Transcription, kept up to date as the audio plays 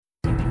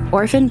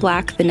Orphan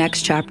Black: The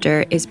Next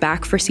Chapter is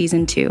back for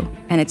season 2,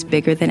 and it's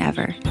bigger than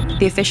ever.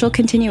 The official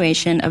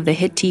continuation of the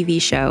hit TV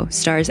show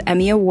stars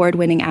Emmy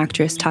Award-winning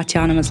actress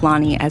Tatiana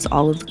Maslany as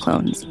all of the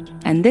clones.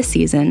 And this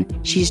season,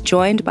 she's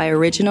joined by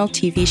original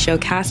TV show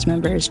cast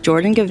members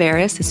Jordan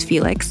Gavaris as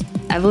Felix,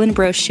 Evelyn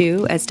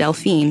Brochu as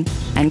Delphine,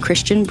 and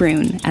Christian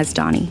Brune as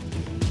Donnie.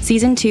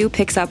 Season 2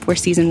 picks up where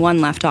season 1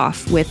 left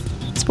off with,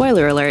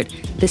 spoiler alert,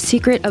 the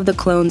secret of the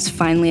clones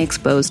finally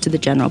exposed to the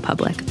general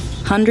public.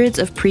 Hundreds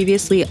of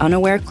previously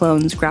unaware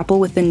clones grapple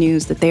with the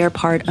news that they are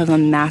part of a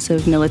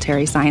massive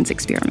military science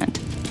experiment.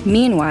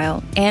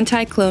 Meanwhile,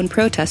 anti-clone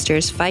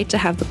protesters fight to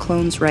have the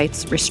clones'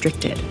 rights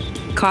restricted.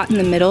 Caught in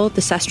the middle,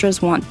 the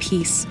Sestras want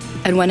peace,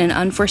 and when an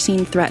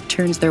unforeseen threat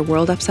turns their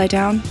world upside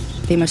down,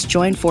 they must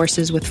join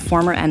forces with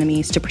former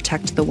enemies to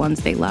protect the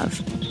ones they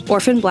love.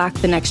 Orphan Black: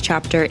 The Next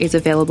Chapter is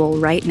available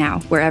right now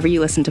wherever you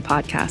listen to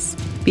podcasts.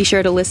 Be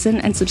sure to listen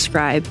and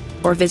subscribe,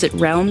 or visit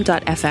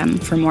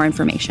realm.fm for more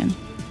information.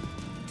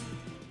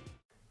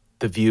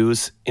 The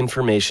views,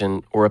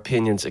 information, or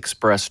opinions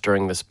expressed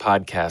during this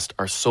podcast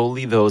are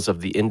solely those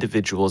of the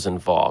individuals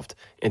involved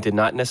and do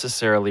not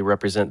necessarily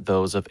represent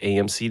those of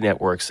AMC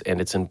Networks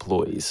and its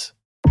employees.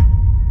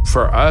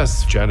 For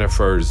us,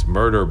 Jennifer's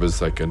murder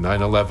was like a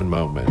 9/11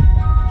 moment.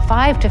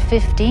 5 to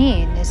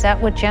 15, is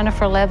that what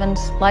Jennifer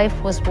Levin's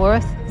life was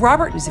worth?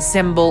 Robert is a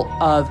symbol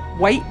of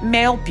white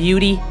male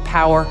beauty,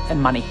 power,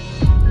 and money.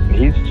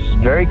 He's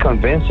very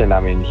convincing. I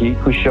mean, he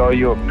could show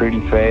you a pretty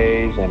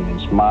face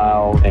and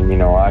smile and,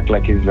 act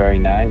like he's very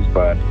nice,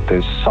 but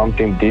there's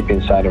something deep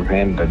inside of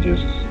him that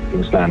just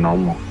is not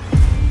normal.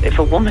 If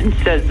a woman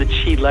says that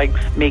she likes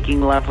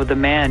making love with a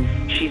man,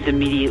 she's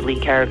immediately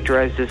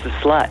characterized as a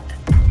slut.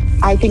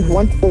 I think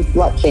once the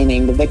slut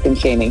shaming, the victim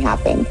shaming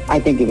happened, I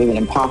think it was an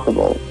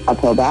impossible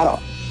uphill battle.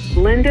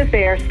 Linda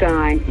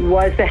Fairstein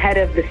was the head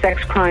of the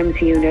sex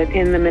crimes unit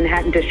in the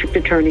Manhattan District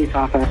Attorney's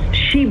Office.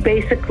 She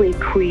basically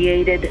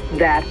created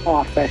that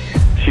office.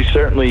 She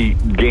certainly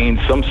gained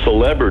some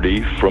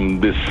celebrity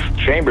from this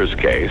Chambers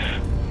case.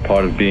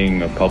 Part of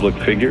being a public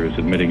figure is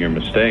admitting your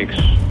mistakes.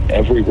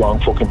 Every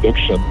wrongful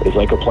conviction is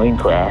like a plane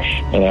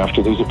crash. And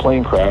after there's a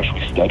plane crash,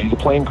 we study the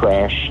plane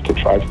crash to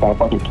try to stop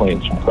other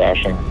planes from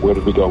crashing. Where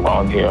did we go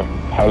wrong here?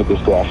 How did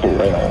this go off the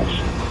rails?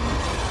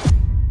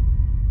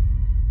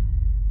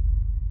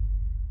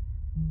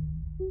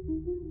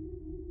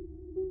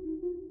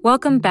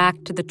 Welcome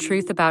back to The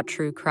Truth About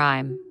True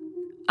Crime.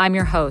 I'm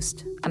your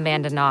host,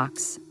 Amanda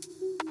Knox.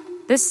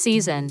 This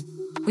season,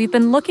 we've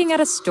been looking at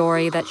a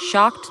story that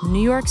shocked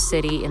New York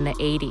City in the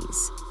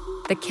 80s,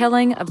 the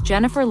killing of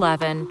Jennifer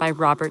Levin by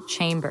Robert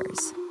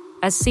Chambers,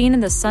 as seen in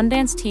the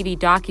Sundance TV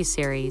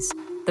docuseries,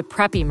 The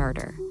Preppy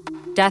Murder,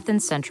 Death in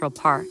Central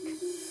Park.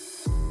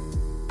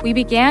 We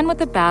began with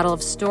the battle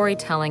of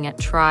storytelling at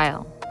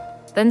trial,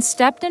 then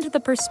stepped into the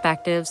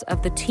perspectives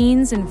of the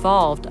teens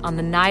involved on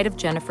the night of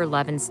Jennifer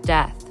Levin's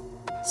death,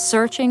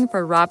 searching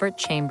for Robert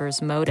Chambers'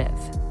 motive.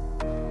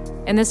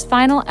 In this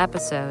final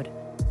episode,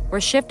 we're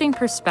shifting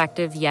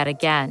perspective yet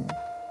again,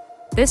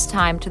 this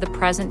time to the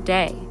present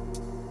day,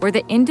 where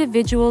the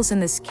individuals in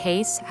this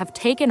case have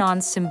taken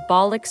on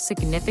symbolic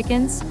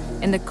significance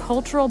in the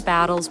cultural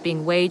battles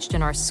being waged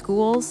in our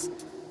schools,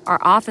 our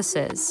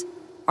offices,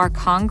 our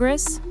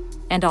Congress,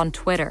 and on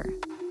Twitter.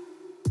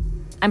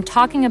 I'm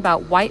talking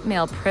about white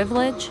male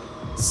privilege,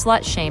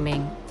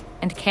 slut-shaming,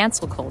 and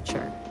cancel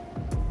culture.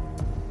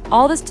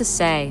 All this to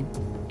say,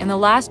 in the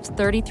last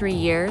 33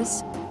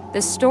 years,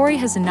 this story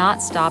has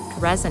not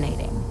stopped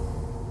resonating.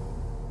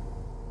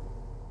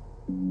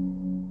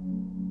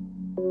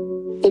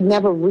 It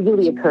never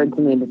really occurred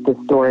to me that this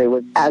story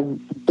was as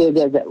big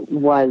as it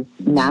was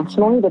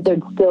nationally, that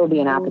there'd still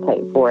be an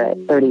appetite for it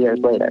 30 years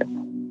later.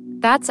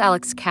 That's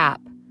Alex Kapp,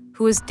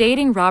 who was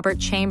dating Robert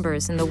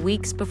Chambers in the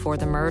weeks before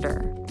the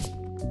murder.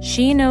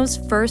 She knows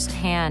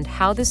firsthand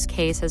how this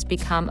case has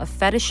become a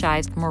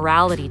fetishized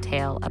morality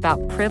tale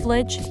about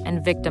privilege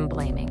and victim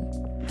blaming.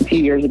 A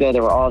few years ago,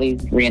 there were all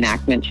these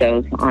reenactment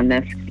shows on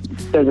this.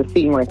 There's a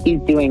scene where he's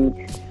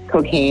doing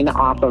cocaine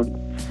off of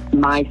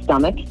my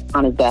stomach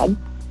on his bed.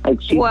 Like,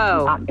 she's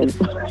not been...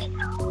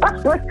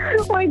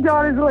 My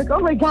daughter's like, oh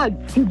my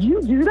God, did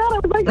you do that? I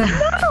was like,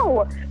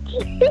 no,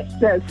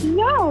 Jesus,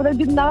 no, that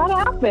did not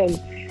happen.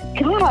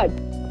 God.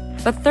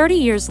 But 30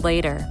 years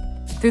later,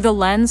 through the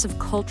lens of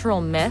cultural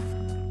myth,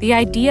 the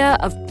idea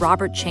of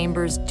Robert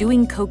Chambers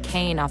doing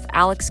cocaine off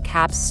Alex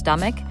Kapp's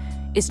stomach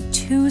is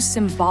too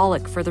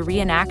symbolic for the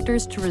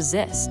reenactors to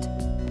resist.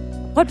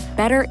 What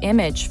better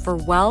image for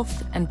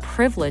wealth and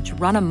privilege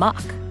run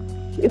amok?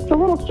 It's a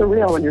little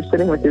surreal when you're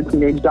sitting with your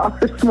teenage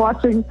daughters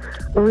watching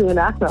a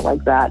reenactment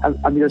like that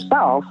of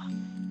yourself.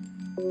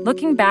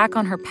 Looking back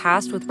on her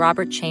past with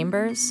Robert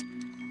Chambers,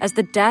 as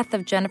the death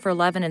of Jennifer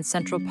Levin in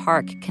Central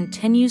Park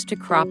continues to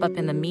crop up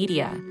in the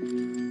media,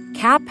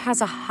 Kapp has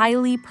a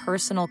highly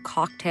personal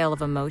cocktail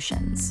of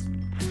emotions.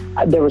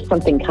 There was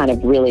something kind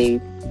of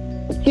really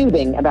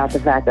soothing about the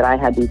fact that I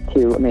had these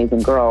two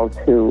amazing girls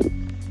who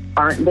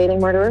aren't dating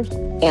murderers.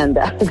 And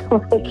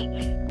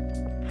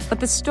But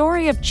the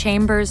story of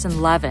Chambers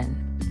and Levin,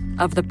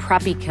 of the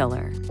Preppy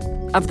killer,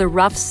 of the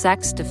rough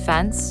sex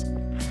defense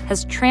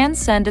has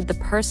transcended the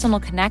personal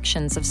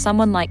connections of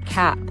someone like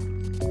Cap.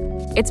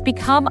 It's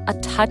become a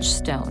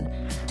touchstone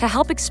to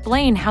help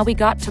explain how we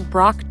got to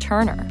Brock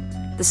Turner,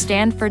 the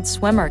Stanford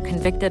swimmer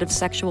convicted of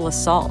sexual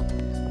assault,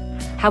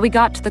 how we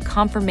got to the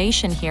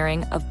confirmation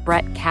hearing of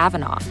Brett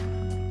Kavanaugh.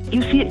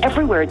 You see it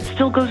everywhere. It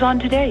still goes on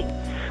today.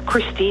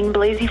 Christine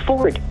Blasey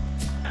Ford.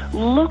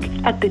 Look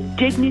at the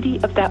dignity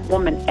of that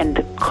woman and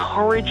the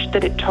courage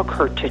that it took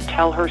her to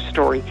tell her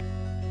story.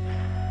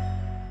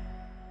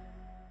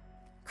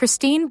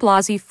 Christine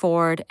Blasey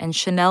Ford and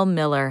Chanel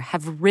Miller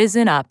have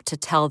risen up to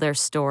tell their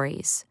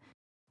stories.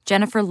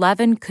 Jennifer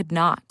Levin could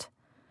not,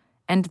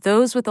 and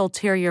those with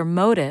ulterior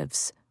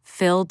motives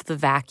filled the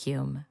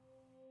vacuum.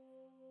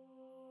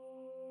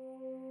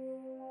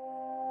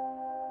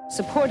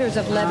 Supporters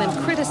of Levin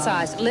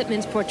criticized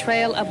Littman's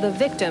portrayal of the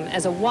victim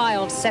as a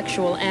wild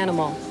sexual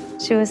animal.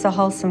 She was a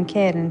wholesome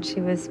kid, and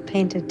she was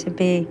painted to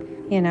be,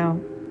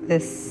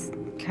 this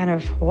kind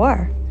of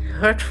whore.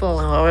 Hurtful,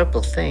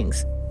 horrible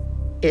things.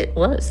 It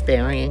was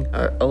burying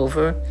her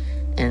over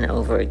and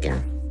over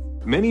again.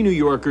 Many New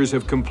Yorkers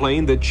have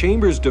complained that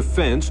Chambers'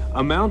 defense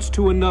amounts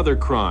to another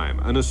crime,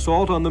 an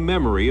assault on the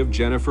memory of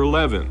Jennifer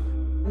Levin.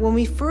 When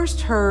we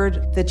first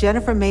heard that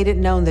Jennifer made it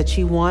known that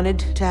she wanted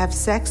to have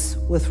sex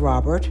with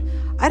Robert,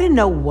 I didn't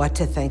know what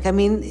to think. I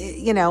mean,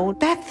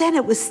 back then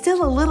it was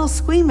still a little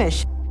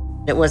squeamish.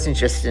 It wasn't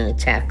just an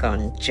attack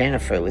on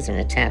Jennifer, it was an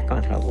attack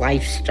on her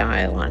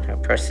lifestyle, on her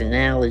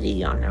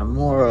personality, on her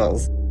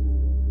morals.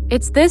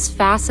 It's this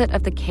facet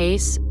of the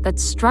case that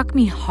struck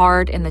me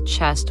hard in the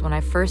chest when I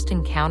first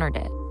encountered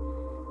it.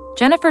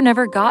 Jennifer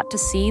never got to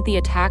see the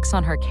attacks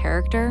on her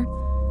character,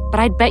 but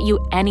I'd bet you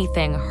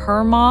anything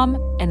her mom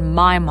and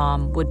my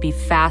mom would be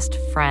fast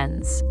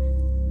friends.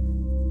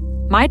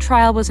 My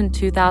trial was in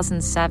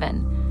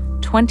 2007,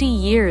 20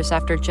 years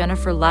after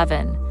Jennifer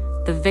Levin,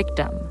 the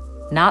victim,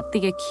 not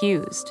the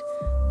accused,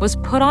 was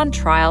put on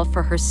trial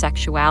for her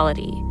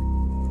sexuality.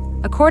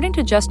 According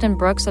to Justin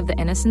Brooks of the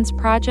Innocence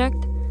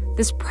Project,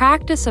 this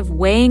practice of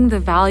weighing the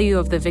value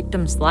of the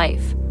victim's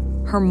life,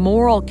 her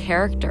moral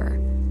character,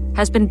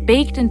 has been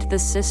baked into the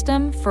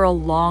system for a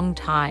long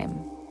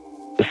time.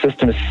 The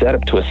system is set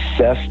up to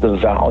assess the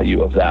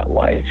value of that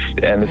life,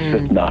 and it's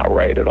just not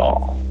right at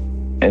all.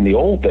 In the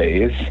old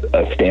days,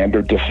 a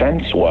standard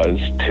defense was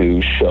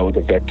to show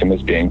the victim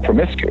as being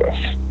promiscuous.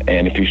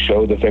 And if you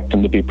show the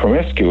victim to be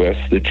promiscuous,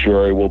 the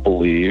jury will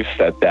believe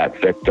that that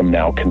victim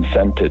now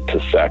consented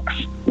to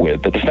sex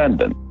with the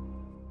defendant.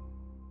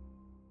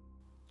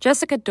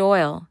 Jessica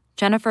Doyle,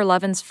 Jennifer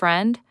Levin's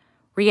friend,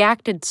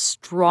 reacted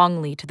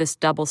strongly to this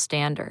double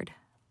standard.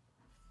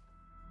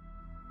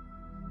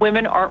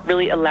 Women aren't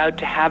really allowed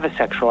to have a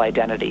sexual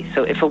identity.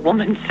 So if a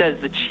woman says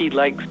that she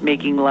likes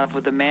making love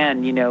with a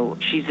man,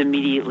 she's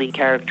immediately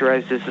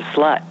characterized as a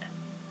slut.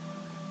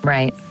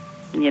 Right.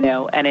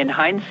 And in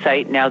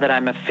hindsight, now that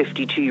I'm a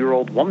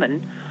 52-year-old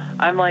woman,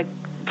 I'm like,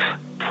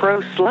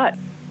 pro-slut.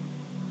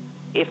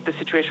 If the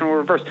situation were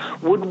reversed,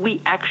 would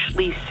we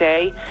actually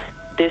say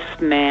this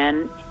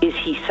man, is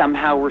he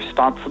somehow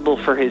responsible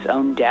for his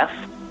own death?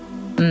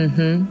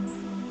 Mm-hmm.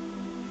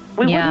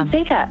 We wouldn't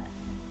say that.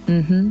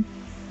 Mm-hmm.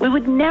 We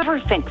would never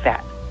think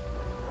that.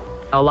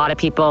 A lot of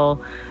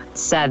people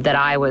said that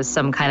I was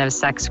some kind of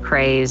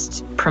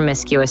sex-crazed,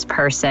 promiscuous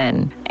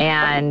person.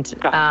 And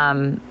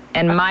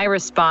my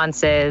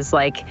response is,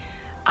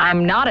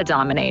 I'm not a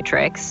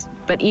dominatrix,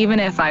 but even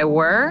if I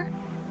were,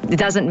 it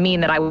doesn't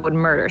mean that I would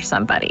murder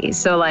somebody.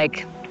 So,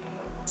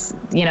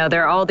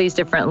 there are all these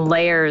different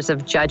layers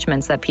of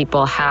judgments that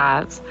people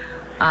have.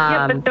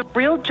 But the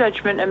real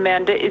judgment,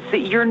 Amanda, is that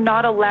you're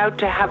not allowed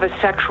to have a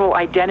sexual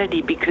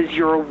identity because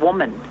you're a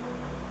woman.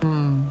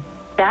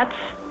 That's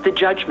the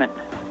judgment.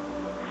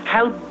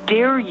 How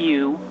dare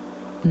you?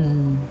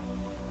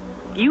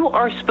 You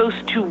are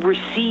supposed to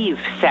receive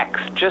sex,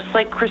 just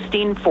like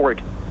Christine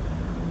Ford.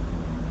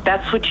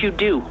 That's what you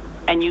do,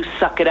 and you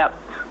suck it up.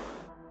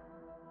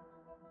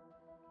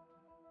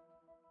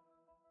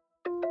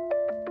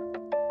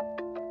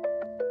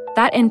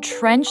 That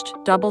entrenched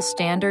double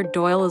standard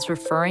Doyle is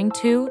referring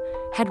to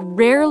had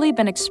rarely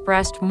been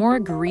expressed more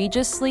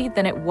egregiously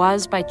than it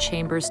was by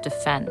Chambers'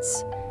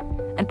 defense.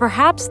 And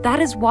perhaps that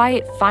is why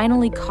it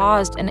finally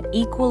caused an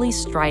equally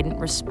strident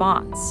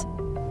response.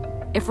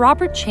 If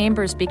Robert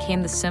Chambers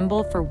became the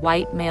symbol for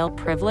white male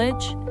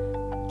privilege,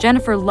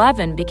 Jennifer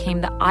Levin became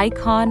the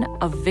icon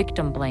of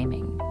victim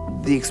blaming.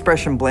 The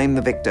expression blame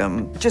the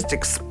victim just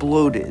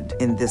exploded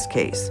in this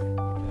case.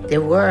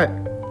 There were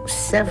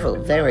several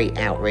very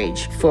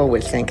outraged,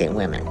 forward-thinking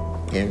women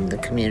in the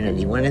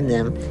community. One of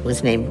them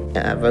was named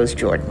Rose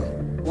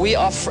Jordan. We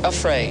are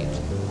afraid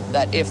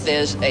that if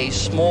there's a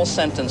small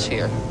sentence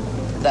here,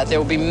 that there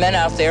will be men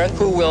out there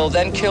who will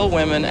then kill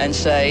women and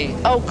say,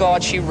 oh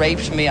God, she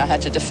raped me, I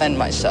had to defend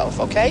myself,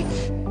 okay?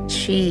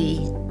 She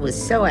was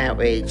so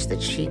outraged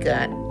that she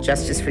got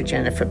Justice for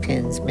Jennifer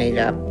pins made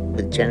up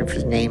with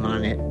Jennifer's name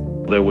on it.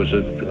 There was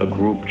a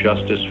group,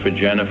 Justice for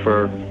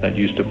Jennifer, that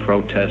used to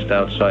protest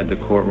outside the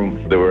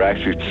courtroom. They were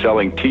actually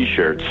selling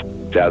T-shirts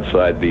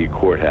outside the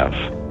courthouse.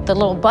 The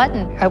little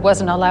button, I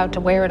wasn't allowed to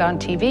wear it on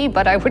TV,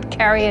 but I would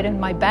carry it in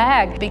my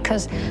bag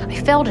because I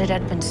felt it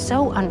had been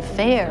so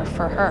unfair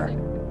for her.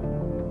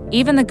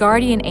 Even the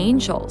guardian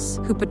angels,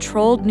 who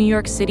patrolled New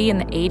York City in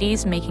the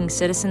 80s making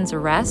citizens'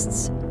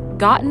 arrests,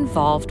 got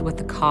involved with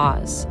the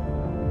cause.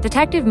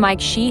 Detective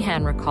Mike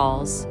Sheehan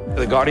recalls,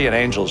 the guardian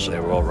angels, they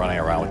were all running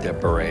around with their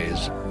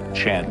berets,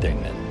 chanting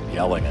and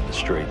yelling in the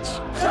streets.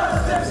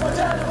 Justice for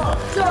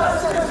Jennifer!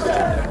 Justice for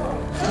Jennifer!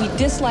 We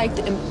disliked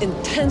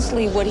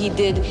intensely what he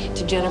did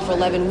to Jennifer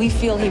Levin. We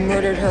feel he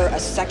murdered her a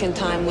second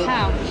time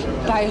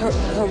by her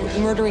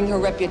murdering her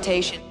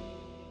reputation.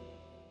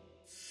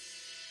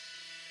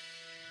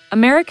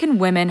 American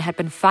women had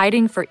been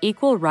fighting for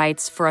equal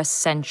rights for a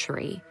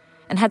century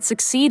and had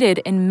succeeded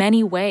in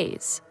many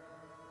ways.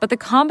 But the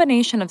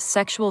combination of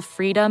sexual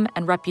freedom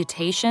and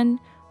reputation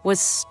was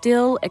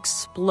still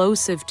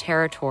explosive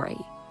territory.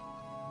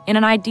 In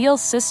an ideal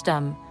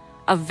system,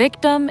 a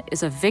victim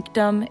is a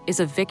victim is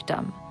a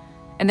victim,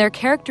 and their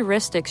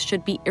characteristics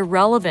should be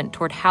irrelevant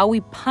toward how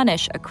we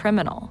punish a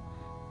criminal.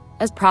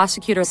 As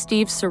prosecutor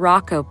Steve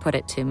Sirocco put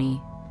it to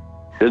me,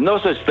 there's no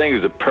such thing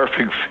as a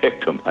perfect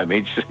victim. I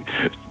mean,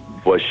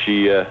 was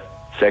she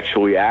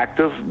sexually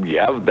active?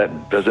 Yeah,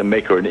 that doesn't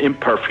make her an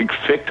imperfect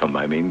victim.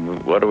 I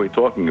mean, what are we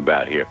talking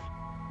about here?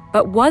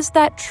 But was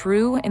that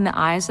true in the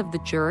eyes of the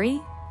jury?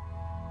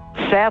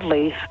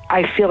 Sadly,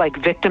 I feel like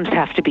victims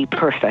have to be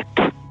perfect.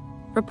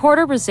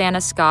 Reporter Rosanna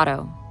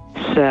Scotto.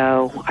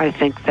 So I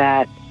think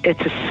that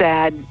it's a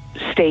sad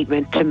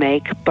statement to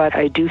make, but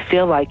I do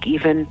feel like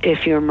even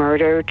if you're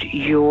murdered,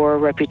 your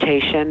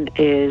reputation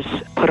is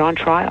put on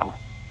trial.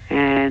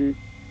 And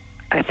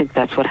I think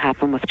that's what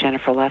happened with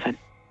Jennifer Levin.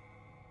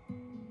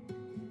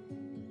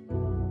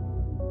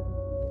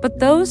 But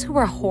those who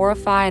were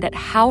horrified at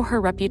how her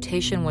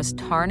reputation was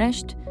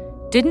tarnished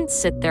didn't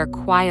sit there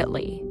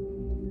quietly.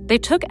 They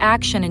took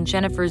action in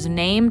Jennifer's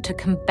name to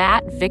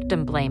combat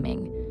victim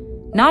blaming,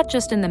 not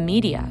just in the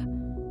media,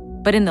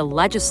 but in the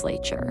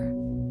legislature.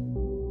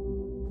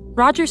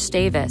 Roger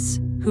Stavis,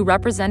 who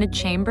represented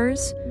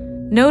Chambers,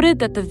 noted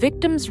that the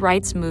victims'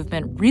 rights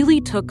movement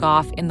really took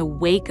off in the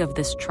wake of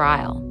this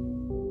trial.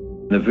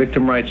 The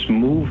victim rights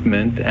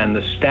movement and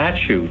the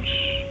statutes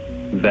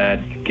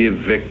that give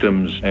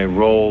victims a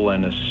role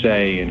and a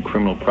say in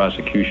criminal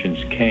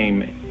prosecutions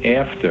came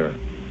after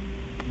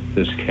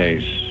this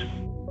case.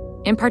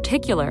 In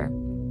particular,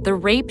 the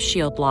rape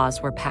shield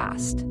laws were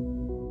passed.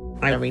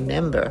 I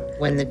remember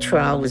when the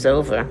trial was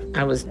over,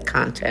 I was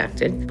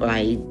contacted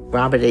by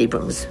Robert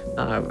Abrams,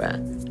 our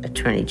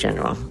Attorney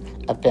General,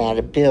 about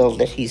a bill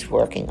that he's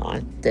working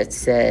on that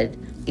said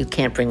you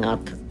can't bring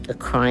up a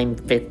crime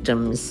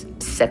victim's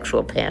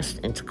sexual past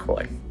into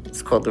court.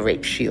 It's called the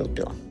Rape Shield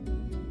Bill.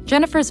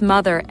 Jennifer's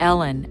mother,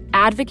 Ellen,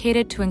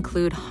 advocated to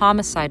include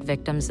homicide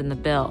victims in the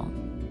bill.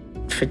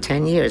 For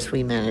 10 years,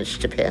 we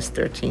managed to pass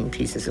 13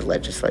 pieces of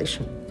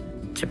legislation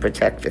to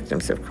protect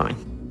victims of crime.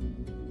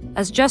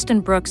 As Justin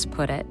Brooks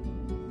put it,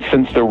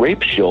 since the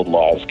rape shield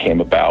laws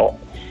came about,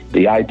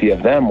 the idea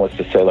of them was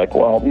to say, like,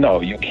 well, no,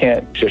 you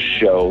can't just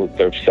show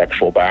their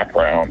sexual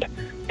background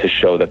to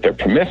show that they're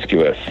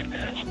promiscuous.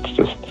 It's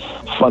just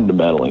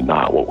fundamentally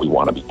not what we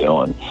want to be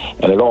doing.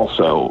 And it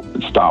also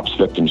stops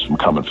victims from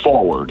coming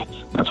forward.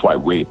 That's why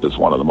rape is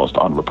one of the most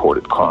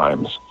unreported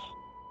crimes.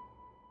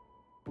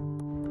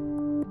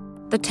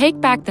 The Take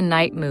Back the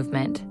Night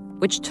movement,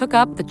 which took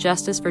up the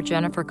Justice for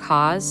Jennifer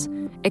cause,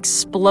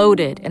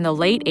 exploded in the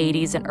late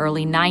 80s and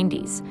early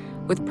 90s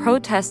with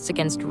protests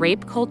against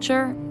rape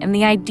culture and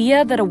the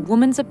idea that a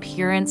woman's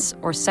appearance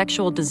or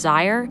sexual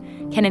desire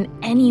can in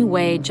any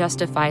way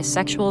justify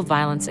sexual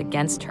violence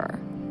against her.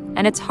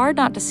 And it's hard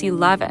not to see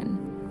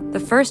Levin, the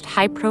first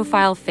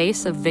high-profile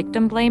face of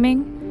victim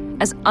blaming,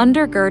 as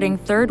undergirding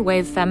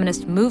third-wave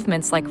feminist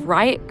movements like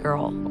Riot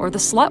Girl or the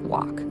Slut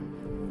Walk.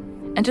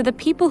 And to the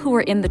people who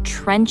were in the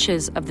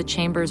trenches of the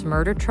Chambers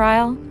murder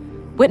trial,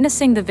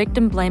 witnessing the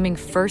victim blaming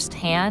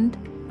firsthand,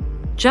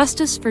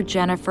 Justice for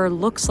Jennifer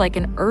looks like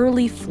an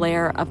early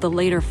flare of the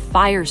later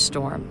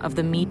firestorm of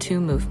the Me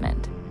Too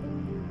movement.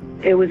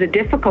 It was a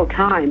difficult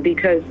time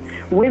because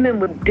women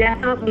would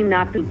definitely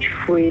not be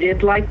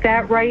treated like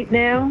that right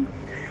now.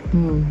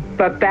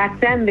 But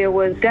back then, there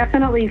was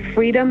definitely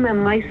freedom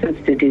and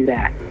license to do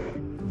that.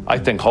 I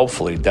think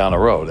hopefully down the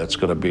road it's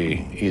going to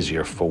be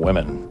easier for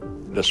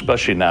women,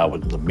 especially now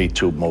with the Me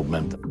Too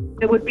movement.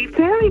 It would be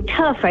very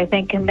tough, I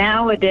think,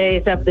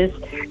 nowadays of this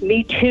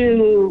Me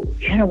Too.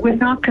 We're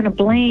not going to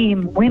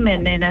blame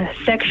women in a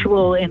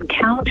sexual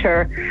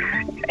encounter.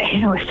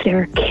 If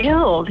they're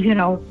killed,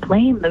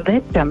 blame the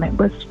victim. It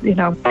was,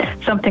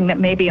 something that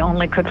maybe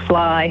only could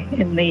fly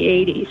in the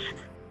 80s.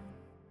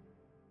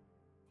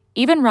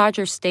 Even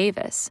Roger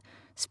Stavis,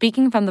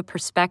 speaking from the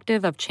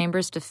perspective of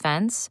Chambers'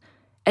 defense,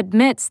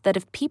 admits that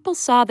if people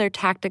saw their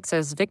tactics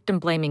as victim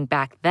blaming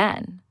back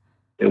then,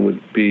 it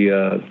would be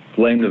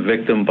blame the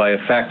victim by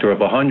a factor of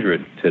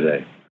 100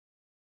 today.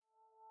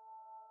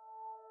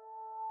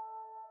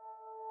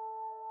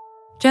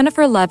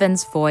 Jennifer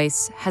Levin's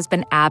voice has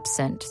been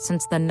absent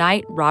since the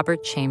night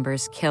Robert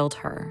Chambers killed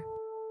her.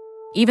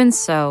 Even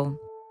so,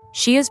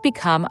 She has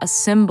become a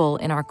symbol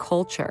in our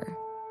culture.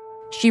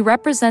 She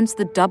represents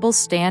the double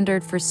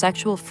standard for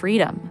sexual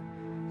freedom,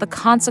 the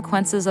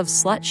consequences of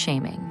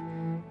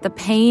slut-shaming, the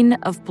pain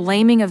of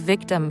blaming a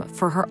victim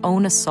for her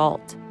own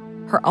assault,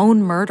 her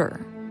own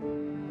murder.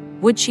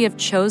 Would she have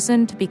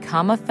chosen to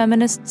become a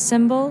feminist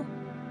symbol?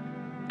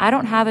 I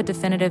don't have a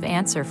definitive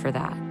answer for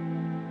that.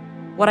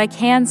 What I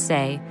can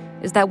say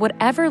is that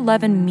whatever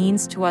Levin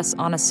means to us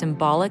on a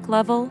symbolic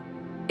level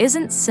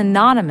isn't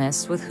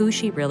synonymous with who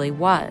she really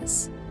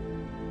was.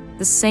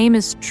 The same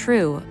is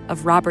true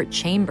of Robert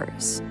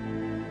Chambers.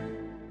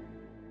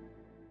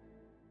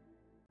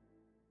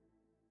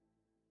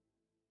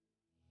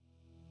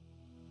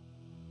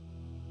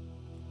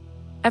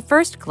 At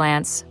first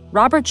glance,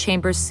 Robert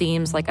Chambers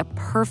seems like a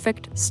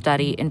perfect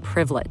study in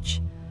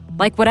privilege.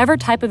 Like whatever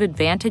type of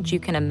advantage you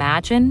can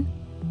imagine,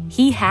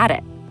 he had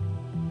it.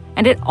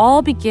 And it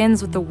all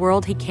begins with the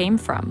world he came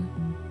from.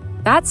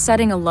 That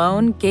setting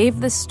alone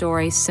gave the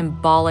story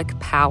symbolic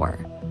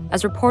power,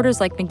 as reporters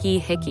like McGee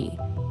Hickey,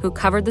 who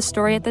covered the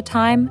story at the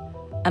time,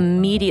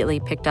 immediately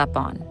picked up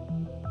on.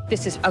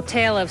 This is a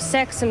tale of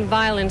sex and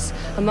violence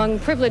among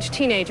privileged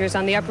teenagers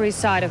on the Upper East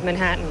Side of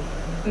Manhattan.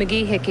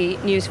 McGee Hickey,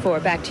 News 4.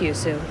 Back to you,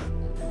 Sue.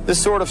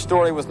 This sort of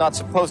story was not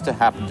supposed to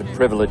happen to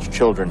privileged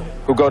children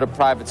who go to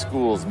private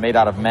schools made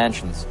out of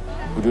mansions,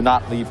 who do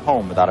not leave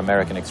home without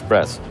American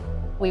Express.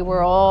 We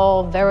were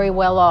all very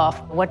well off.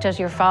 What does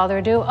your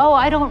father do? Oh,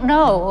 I don't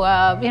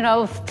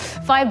know.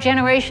 5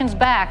 generations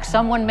back,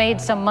 someone made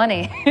some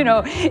money.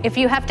 If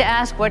you have to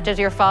ask, what does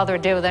your father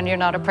do, then you're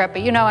not a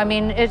preppy.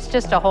 It's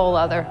just a whole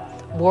other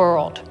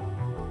world.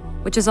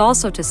 Which is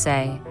also to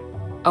say,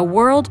 a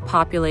world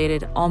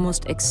populated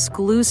almost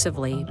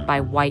exclusively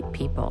by white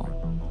people.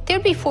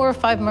 There'd be 4 or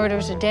 5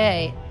 murders a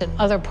day in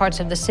other parts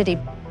of the city.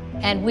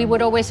 And we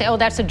would always say, oh,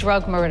 that's a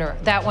drug murder.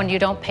 That one you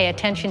don't pay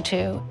attention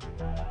to.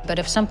 But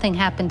if something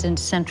happens in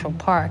Central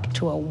Park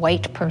to a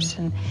white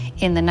person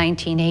in the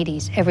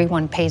 1980s,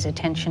 everyone pays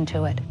attention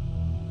to it.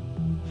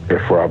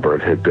 If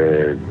Robert had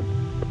been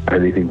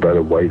anything but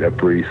a white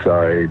Upper East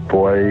Side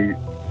boy,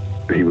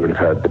 he would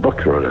have had the book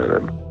thrown at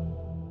him.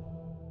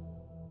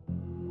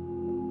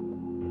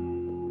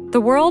 The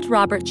world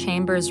Robert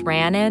Chambers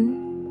ran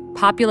in,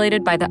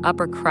 populated by the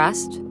upper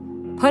crust,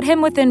 put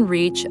him within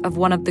reach of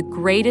one of the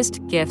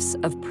greatest gifts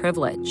of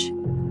privilege,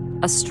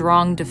 a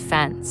strong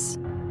defense.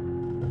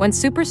 When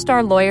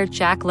superstar lawyer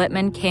Jack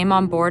Littman came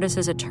on board as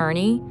his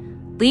attorney,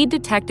 lead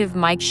detective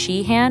Mike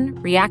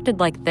Sheehan reacted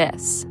like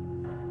this.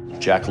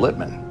 Jack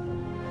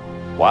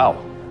Littman.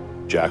 Wow.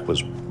 Jack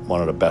was one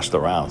of the best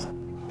around.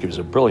 He was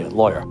a brilliant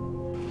lawyer.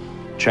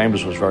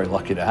 Chambers was very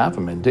lucky to have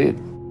him, indeed.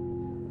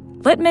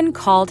 Littman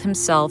called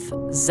himself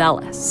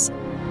zealous.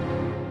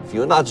 If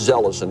you're not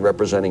zealous in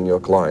representing your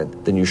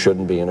client, then you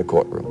shouldn't be in a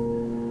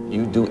courtroom.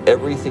 You do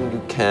everything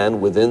you can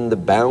within the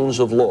bounds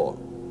of law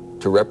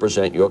to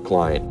represent your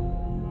client.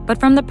 But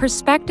from the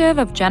perspective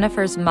of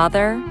Jennifer's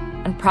mother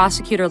and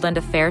prosecutor Linda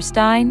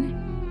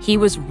Fairstein, he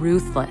was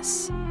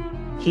ruthless.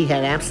 He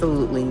had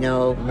absolutely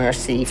no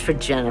mercy for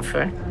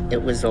Jennifer.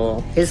 It was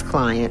all his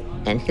client,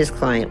 and his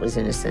client was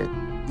innocent.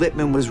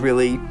 Littman was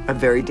really a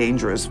very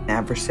dangerous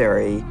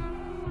adversary.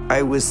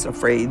 I was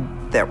afraid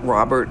that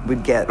Robert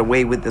would get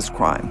away with this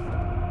crime.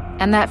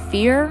 And that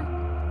fear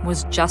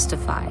was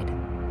justified.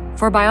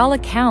 For by all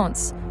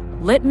accounts,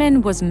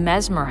 Littman was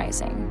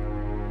mesmerizing.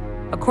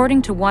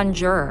 According to one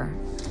juror,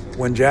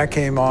 when Jack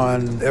came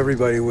on,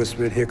 everybody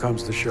whispered, "Here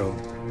comes the show."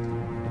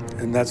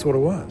 And that's what it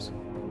was.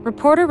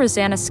 Reporter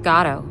Rosanna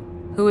Scotto,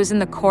 who was in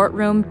the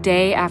courtroom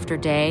day after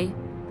day,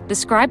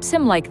 describes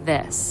him like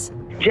this.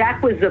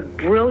 Jack was a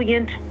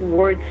brilliant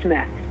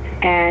wordsmith,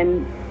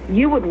 and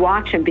you would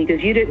watch him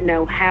because you didn't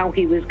know how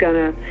he was going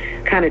to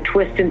kind of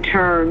twist and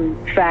turn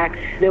facts.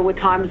 There were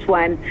times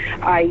when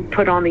I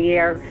put on the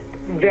air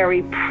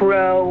very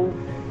pro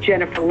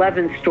Jennifer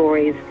Levin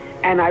stories,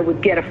 and I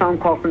would get a phone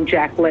call from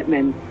Jack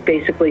Littman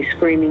basically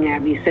screaming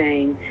at me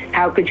saying,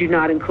 how could you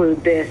not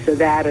include this or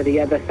that or the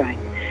other thing?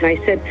 And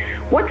I said,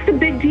 what's the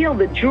big deal?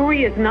 The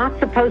jury is not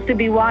supposed to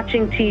be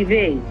watching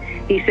TV.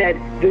 He said,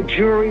 the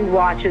jury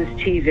watches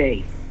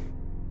TV.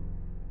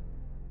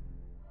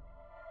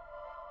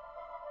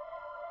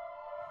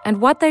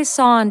 And what they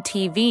saw on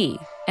TV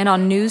and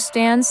on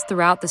newsstands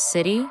throughout the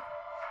city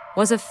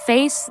was a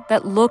face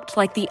that looked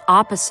like the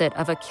opposite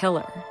of a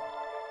killer.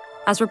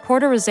 As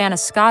reporter Rosanna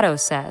Scotto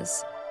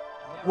says,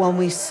 when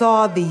we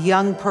saw the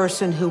young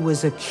person who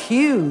was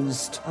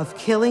accused of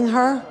killing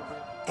her,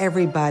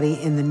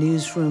 everybody in the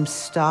newsroom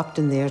stopped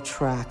in their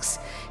tracks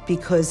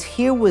because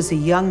here was a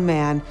young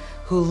man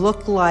who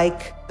looked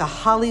like the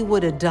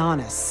Hollywood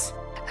Adonis.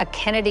 A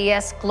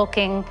Kennedy-esque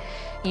looking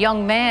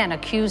young man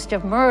accused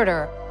of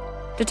murder.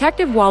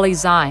 Detective Wally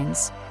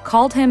Zines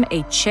called him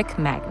a chick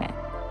magnet.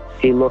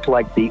 He looked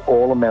like the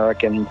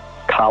all-American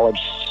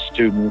college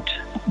student,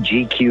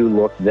 GQ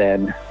look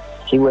then.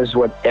 He was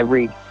what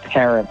every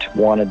parent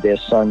wanted their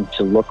son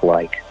to look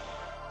like.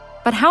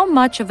 But how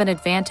much of an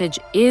advantage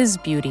is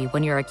beauty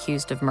when you're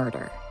accused of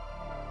murder?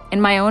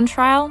 In my own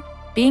trial,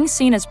 being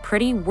seen as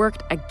pretty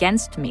worked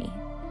against me.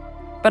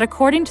 But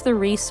according to the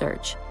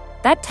research,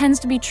 That tends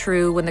to be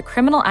true when the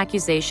criminal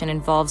accusation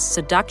involves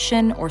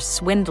seduction or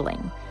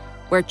swindling,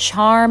 where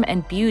charm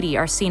and beauty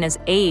are seen as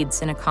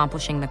aids in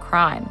accomplishing the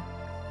crime.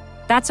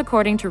 That's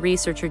according to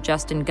researcher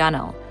Justin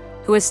Gunnell,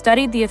 who has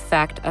studied the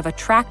effect of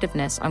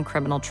attractiveness on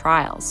criminal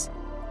trials.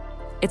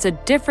 It's a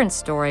different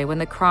story when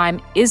the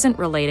crime isn't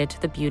related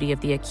to the beauty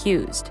of the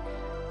accused,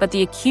 but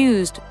the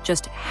accused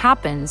just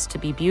happens to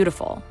be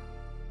beautiful.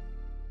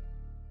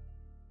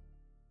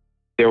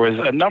 There was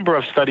a number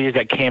of studies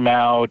that came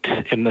out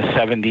in the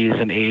 70s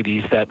and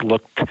 80s that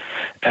looked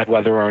at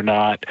whether or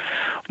not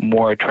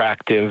more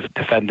attractive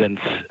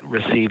defendants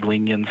received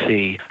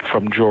leniency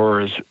from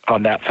jurors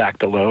on that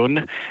fact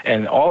alone.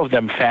 And all of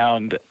them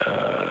found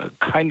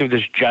kind of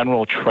this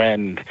general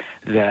trend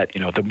that,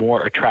 the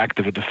more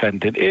attractive a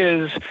defendant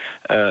is,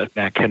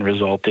 that can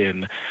result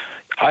in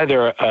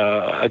either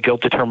a guilt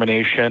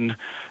determination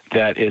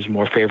that is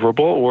more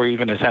favorable or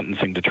even a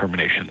sentencing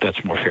determination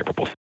that's more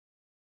favorable.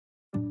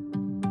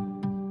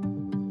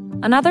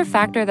 Another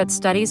factor that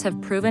studies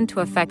have proven to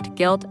affect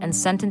guilt and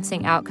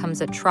sentencing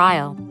outcomes at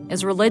trial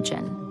is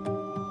religion.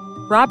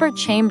 Robert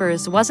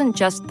Chambers wasn't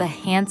just the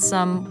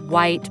handsome,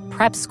 white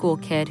prep school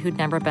kid who'd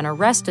never been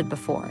arrested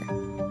before.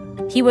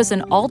 He was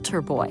an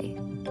altar boy,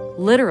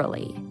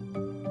 literally.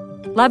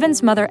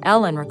 Levin's mother,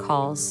 Ellen,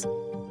 recalls,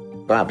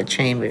 Robert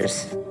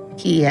Chambers,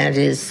 he had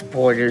his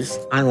supporters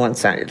on one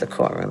side of the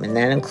courtroom, and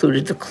that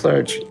included the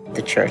clergy.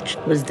 The church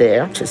was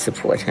there to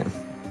support him.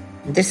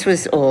 This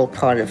was all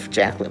part of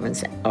Jack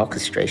Littman's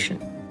orchestration.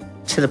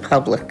 To the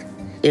public,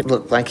 it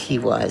looked like he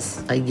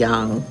was a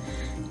young,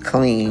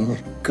 clean,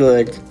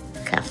 good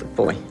Catholic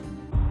boy.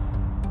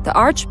 The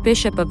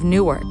Archbishop of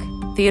Newark,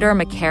 Theodore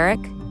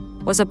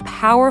McCarrick, was a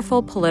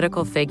powerful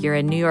political figure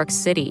in New York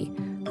City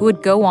who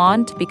would go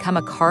on to become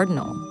a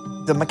cardinal.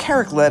 The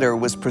McCarrick letter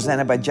was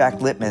presented by Jack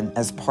Littman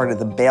as part of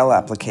the bail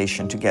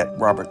application to get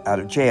Robert out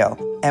of jail.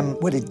 And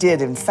what it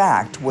did, in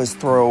fact, was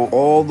throw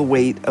all the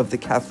weight of the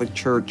Catholic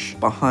Church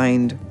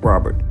behind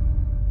Robert.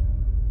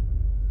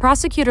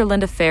 Prosecutor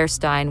Linda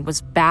Fairstein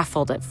was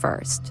baffled at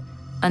first,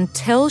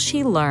 until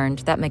she learned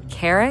that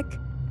McCarrick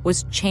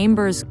was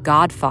Chambers'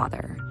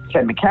 godfather.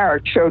 Ted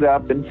McCarrick showed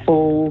up in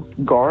full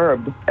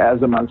garb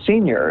as a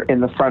Monsignor in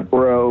the front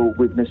row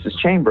with Mrs.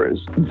 Chambers,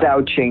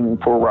 vouching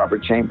for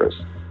Robert Chambers.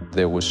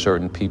 There were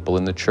certain people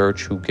in the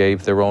church who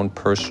gave their own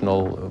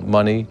personal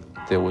money.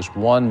 There was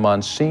one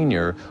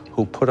Monsignor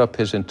who put up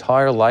his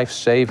entire life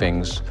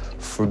savings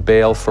for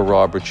bail for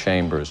Robert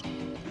Chambers.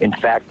 In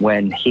fact,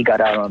 when he got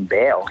out on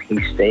bail,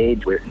 he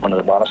stayed with one of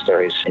the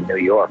monasteries in New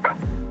York.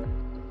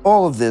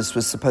 All of this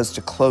was supposed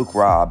to cloak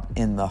Rob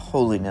in the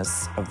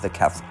holiness of the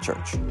Catholic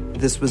Church.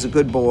 This was a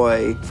good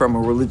boy from a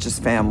religious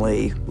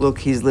family. Look,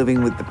 he's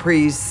living with the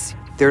priests.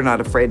 They're not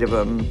afraid of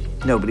him.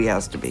 Nobody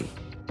has to be.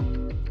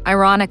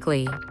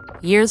 Ironically,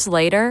 years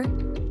later,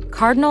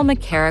 Cardinal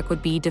McCarrick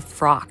would be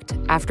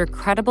defrocked after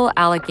credible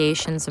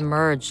allegations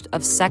emerged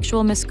of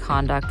sexual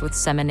misconduct with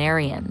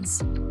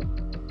seminarians.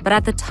 But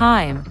at the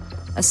time,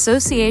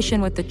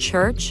 association with the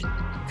church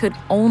could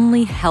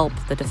only help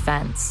the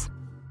defense.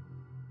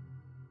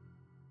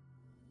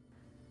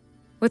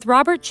 With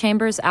Robert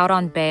Chambers out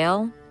on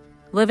bail,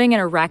 living in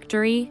a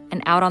rectory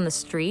and out on the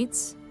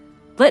streets,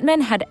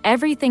 Littman had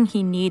everything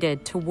he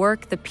needed to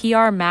work the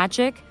PR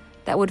magic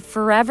that would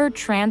forever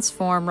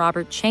transform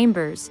Robert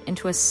Chambers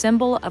into a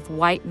symbol of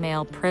white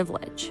male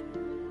privilege.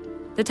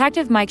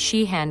 Detective Mike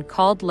Sheehan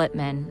called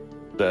Littman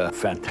a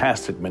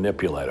fantastic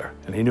manipulator,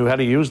 and he knew how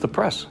to use the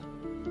press.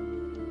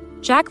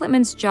 Jack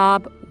Littman's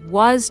job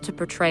was to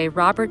portray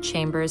Robert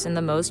Chambers in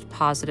the most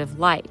positive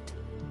light.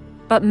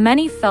 But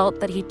many felt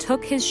that he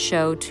took his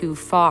show too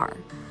far,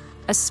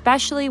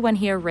 especially when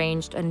he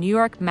arranged a New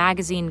York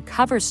Magazine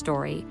cover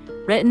story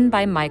written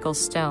by Michael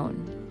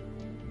Stone.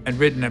 I'd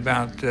written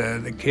about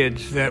the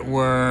kids that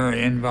were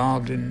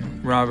involved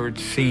in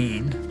Robert's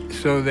scene,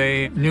 so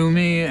they knew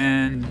me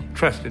and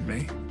trusted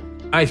me.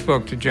 I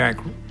spoke to Jack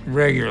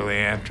regularly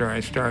after I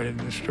started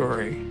the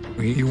story.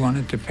 He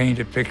wanted to paint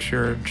a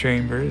picture of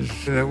Chambers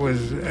that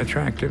was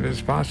attractive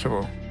as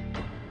possible.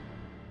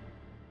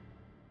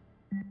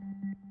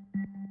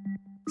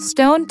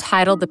 Stone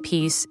titled the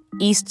piece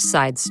East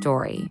Side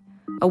Story,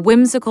 a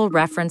whimsical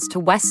reference to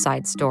West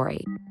Side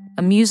Story,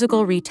 a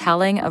musical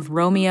retelling of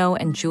Romeo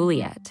and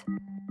Juliet.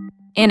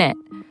 In it,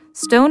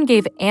 Stone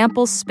gave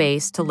ample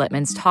space to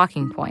Littman's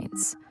talking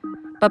points.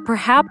 But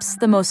perhaps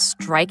the most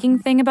striking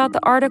thing about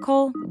the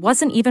article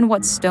wasn't even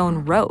what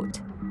Stone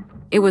wrote.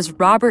 It was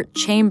Robert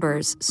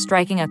Chambers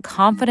striking a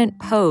confident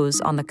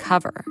pose on the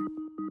cover.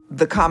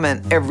 The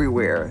comment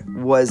everywhere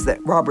was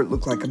that Robert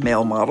looked like a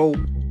male model.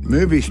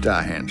 Movie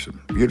star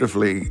handsome,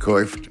 beautifully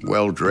coiffed,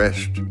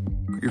 well-dressed.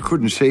 You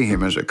couldn't see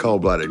him as a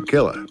cold-blooded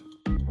killer.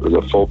 It was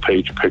a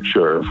full-page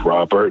picture of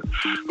Robert,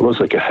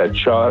 almost like a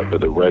headshot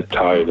with a red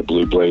tie and a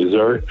blue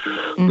blazer,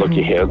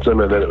 looking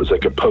handsome. And then it was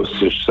like a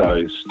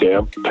postage-size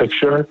stamp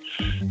picture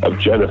of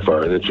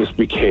Jennifer, and it just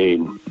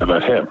became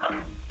about him.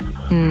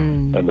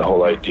 And the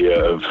whole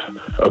idea of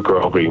a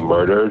girl being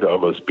murdered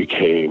almost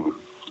became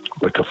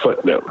like a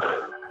footnote.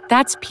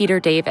 That's Peter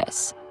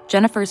Davis,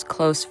 Jennifer's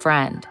close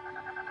friend.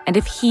 And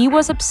if he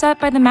was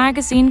upset by the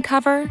magazine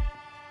cover,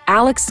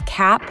 Alex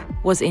Kapp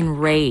was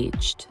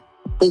enraged.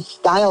 They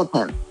styled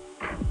him.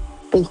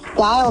 They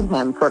styled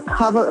him for a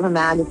cover of a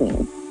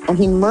magazine, and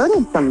he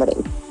murdered somebody.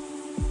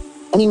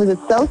 And he was a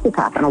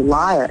sociopath and a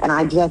liar, and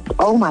I just,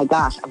 oh my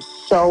gosh, I'm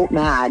so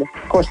mad.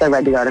 Of course, I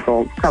read the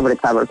article cover to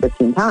cover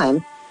 15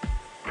 times,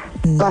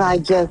 but I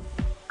just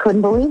couldn't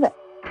believe it.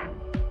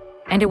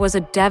 And it was a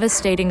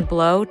devastating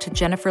blow to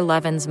Jennifer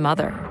Levin's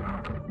mother.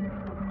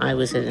 I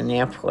was at an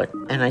airport,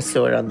 and I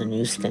saw it on the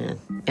newsstand,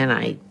 and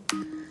I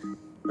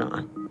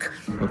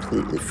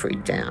completely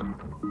freaked out.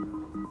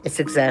 It's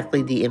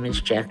exactly the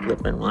image Jack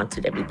Lippman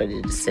wanted everybody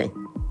to see.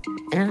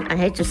 And I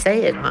hate to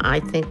say it,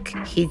 I think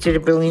he did a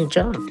brilliant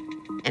job.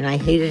 And I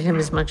hated him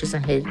as much as I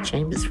hated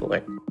Chambers for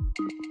it.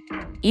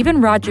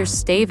 Even Roger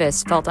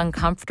Stavis felt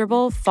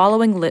uncomfortable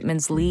following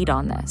Lippman's lead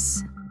on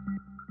this.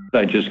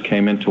 I just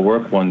came into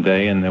work one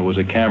day and there was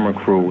a camera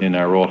crew in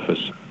our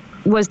office.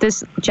 Was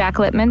this Jack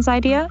Lippman's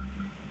idea?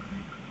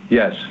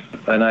 Yes,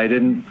 and I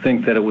didn't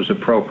think that it was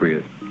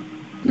appropriate.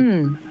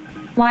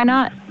 Why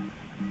not?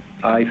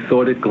 I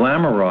thought it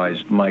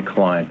glamorized my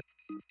client.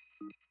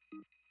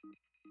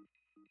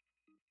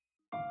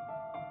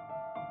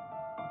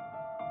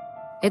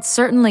 It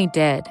certainly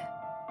did.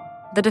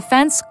 The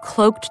defense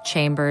cloaked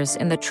Chambers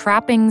in the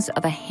trappings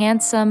of a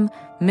handsome,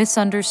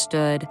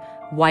 misunderstood,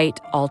 white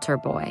altar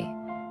boy,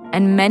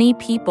 and many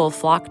people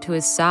flocked to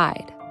his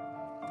side.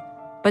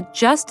 But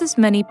just as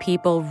many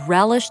people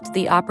relished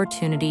the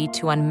opportunity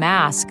to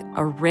unmask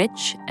a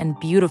rich and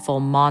beautiful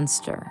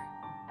monster.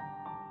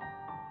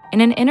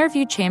 In an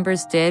interview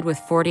Chambers did with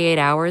 48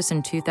 Hours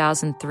in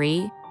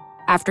 2003,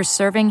 after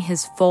serving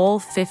his full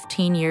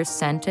 15-year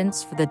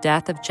sentence for the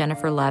death of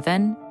Jennifer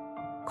Levin,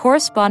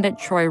 correspondent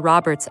Troy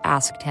Roberts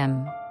asked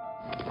him,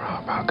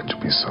 Rob, how could you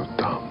be so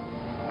dumb?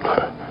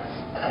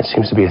 That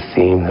seems to be a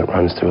theme that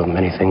runs through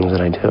many things that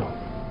I do.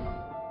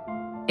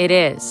 It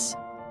is.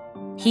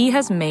 He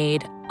has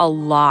made a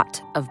lot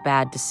of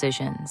bad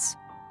decisions,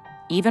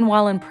 even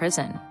while in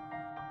prison.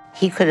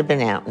 He could have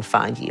been out in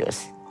 5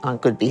 years on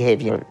good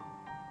behavior.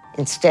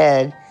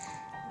 Instead,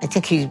 I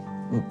think he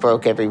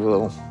broke every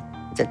rule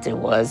that there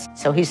was.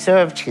 So he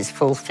served his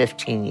full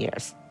 15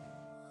 years.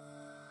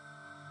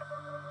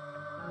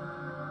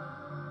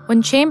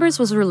 When Chambers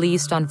was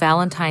released on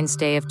Valentine's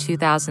Day of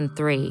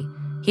 2003,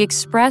 he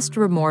expressed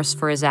remorse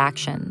for his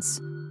actions.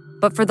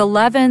 But for the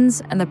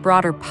Levins and the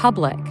broader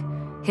public,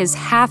 his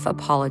half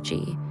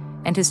apology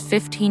and his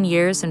 15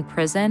 years in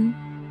prison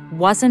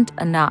wasn't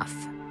enough.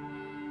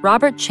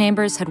 Robert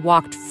Chambers had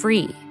walked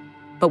free,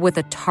 but with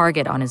a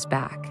target on his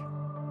back.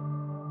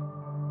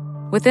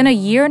 Within a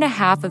year and a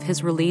half of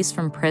his release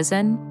from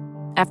prison,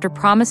 after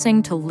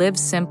promising to live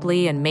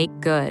simply and make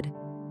good,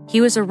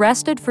 he was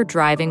arrested for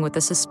driving with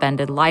a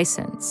suspended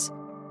license.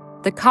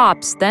 The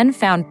cops then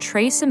found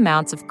trace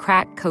amounts of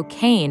crack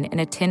cocaine in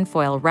a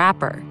tinfoil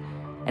wrapper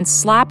and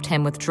slapped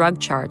him with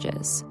drug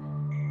charges.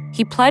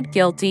 He pled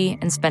guilty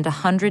and spent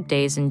 100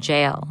 days in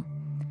jail.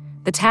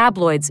 The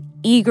tabloids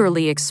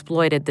eagerly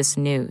exploited this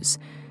news,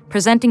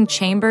 presenting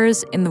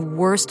Chambers in the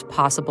worst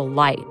possible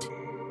light.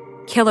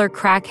 Killer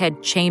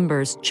crackhead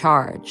Chambers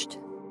charged.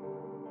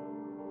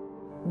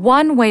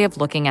 One way of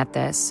looking at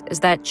this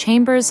is that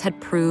Chambers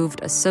had proved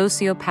a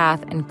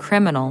sociopath and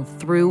criminal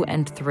through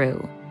and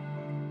through.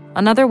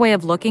 Another way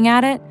of looking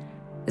at it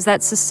is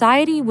that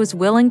society was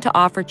willing to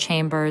offer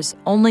Chambers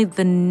only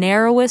the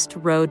narrowest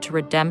road to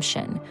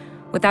redemption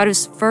without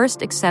his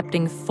first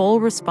accepting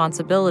full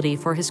responsibility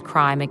for his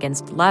crime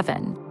against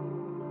Levin.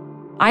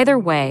 Either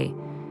way,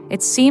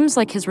 it seems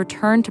like his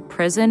return to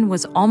prison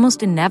was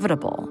almost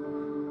inevitable,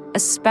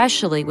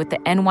 especially with the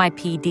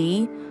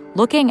NYPD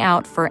looking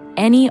out for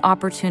any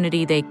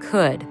opportunity they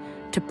could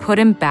to put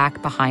him back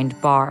behind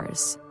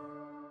bars.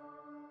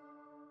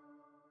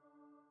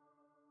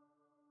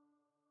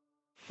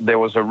 There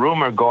was a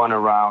rumor going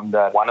around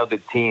that one of the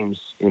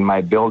teams in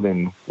my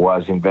building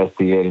was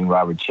investigating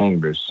Robert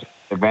Chambers.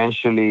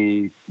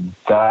 Eventually,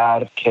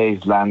 that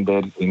case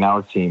landed in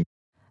our team.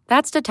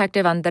 That's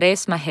Detective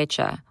Andres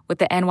Mahecha with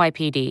the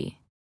NYPD.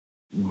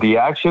 The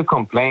actual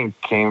complaint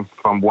came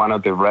from one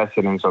of the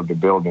residents of the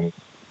building.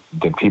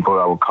 The people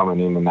that were coming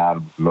in and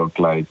out looked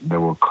like they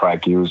were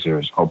crack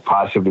users or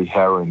possibly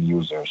heroin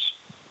users.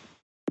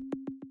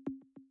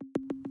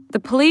 The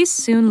police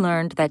soon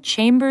learned that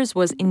Chambers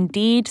was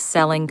indeed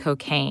selling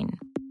cocaine.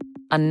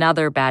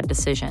 Another bad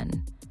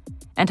decision.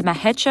 And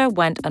Mahecha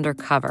went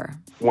undercover.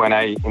 When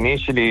I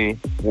initially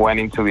went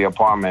into the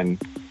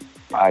apartment,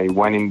 I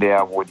went in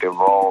there with the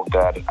role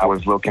that I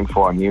was looking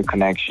for a new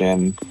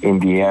connection in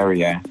the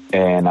area,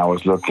 and I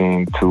was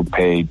looking to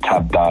pay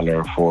top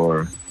dollar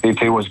for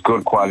if it was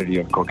good quality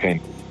of cocaine.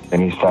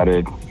 And he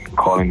started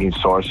calling his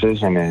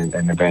sources, and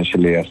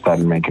eventually I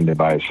started making the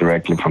buys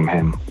directly from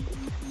him.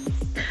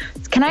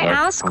 Can I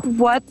ask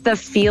what the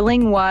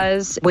feeling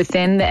was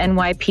within the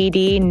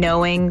NYPD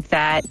knowing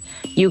that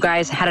you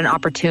guys had an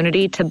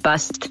opportunity to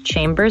bust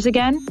Chambers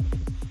again?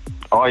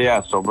 Oh,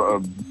 yeah.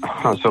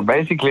 So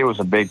basically it was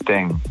a big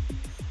thing.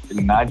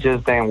 Not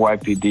just the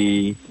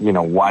NYPD,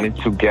 wanted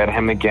to get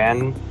him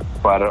again,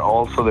 but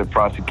also the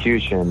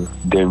prosecution,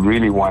 they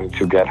really wanted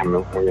to get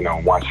him,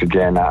 once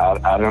again.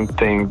 I don't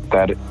think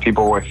that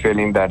people were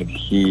feeling that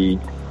he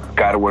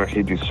got what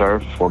he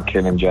deserved for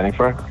killing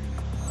Jennifer.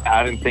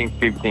 I didn't think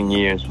 15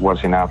 years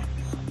was enough.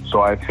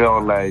 So I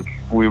felt like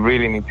we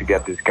really need to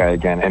get this guy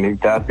again. And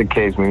if that's the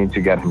case, we need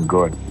to get him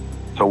good.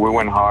 So we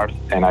went hard,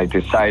 and I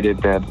decided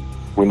that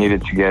we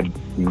needed to get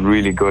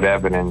really good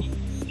evidence.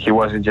 He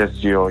wasn't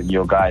just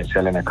your guy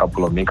selling a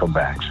couple of nickel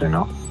bags,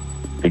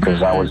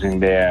 because I was in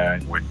there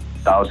with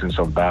thousands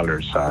of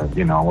dollars. I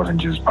wasn't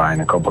just buying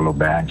a couple of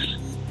bags.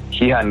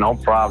 He had no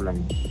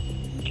problem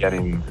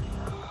getting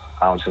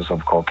ounces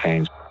of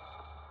cocaine.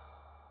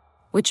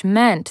 Which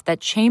meant that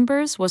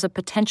Chambers was a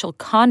potential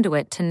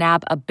conduit to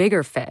nab a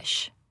bigger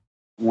fish.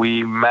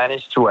 We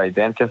managed to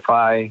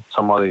identify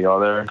some of the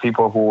other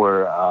people who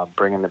were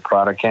bringing the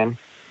product in,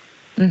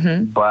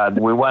 but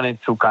we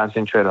wanted to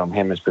concentrate on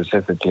him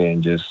specifically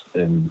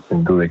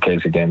and do the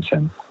case against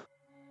him.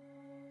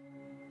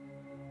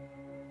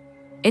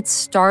 It's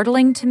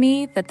startling to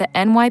me that the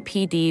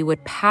NYPD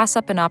would pass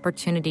up an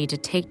opportunity to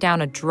take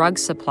down a drug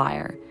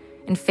supplier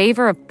in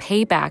favor of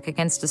payback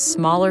against a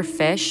smaller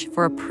fish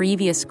for a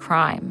previous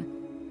crime.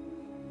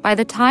 By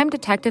the time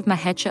Detective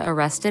Mahecha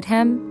arrested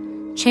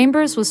him,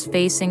 Chambers was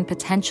facing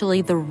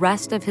potentially the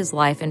rest of his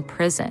life in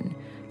prison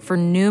for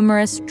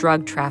numerous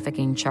drug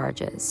trafficking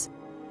charges.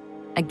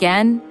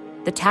 Again,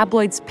 the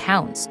tabloids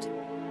pounced.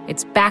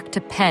 It's back to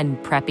Penn,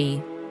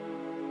 Preppy.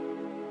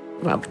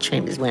 Robert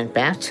Chambers went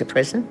back to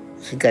prison.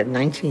 He got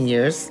 19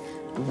 years,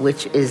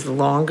 which is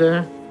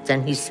longer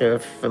than he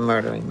served for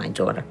murdering my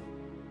daughter.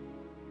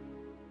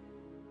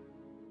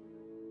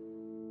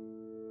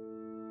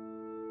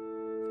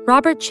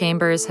 Robert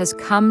Chambers has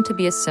come to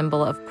be a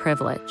symbol of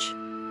privilege,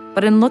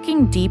 but in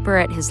looking deeper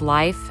at his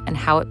life and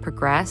how it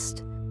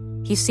progressed,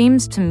 he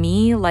seems to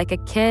me like a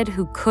kid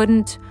who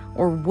couldn't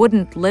or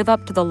wouldn't live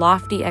up to the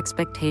lofty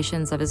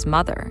expectations of his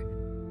mother,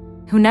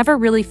 who never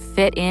really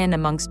fit in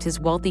amongst his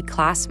wealthy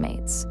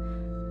classmates,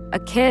 a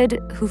kid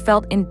who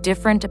felt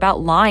indifferent about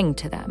lying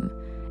to them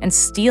and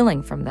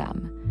stealing from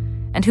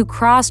them, and who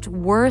crossed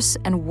worse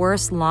and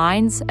worse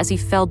lines as he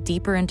fell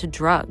deeper into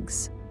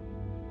drugs.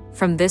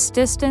 From this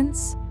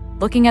distance,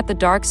 looking at the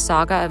dark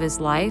saga of his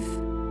life,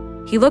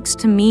 he looks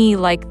to me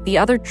like the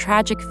other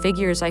tragic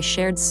figures I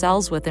shared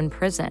cells with in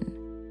prison.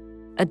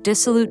 A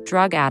dissolute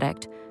drug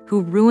addict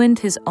who ruined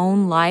his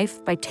own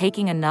life by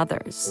taking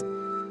another's,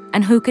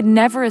 and who could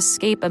never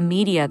escape a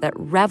media that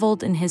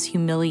reveled in his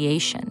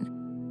humiliation,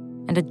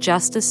 and a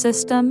justice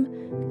system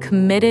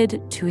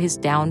committed to his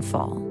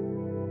downfall.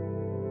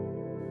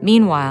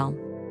 Meanwhile,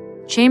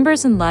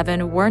 Chambers and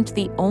Levin weren't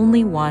the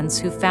only ones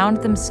who found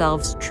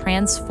themselves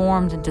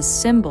transformed into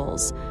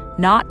symbols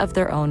not of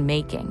their own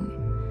making.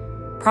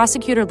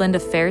 Prosecutor Linda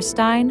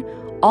Fairstein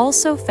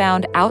also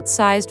found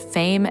outsized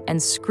fame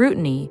and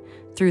scrutiny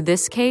through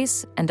this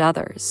case and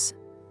others.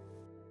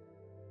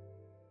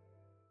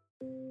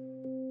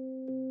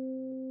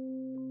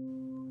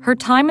 Her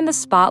time in the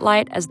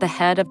spotlight as the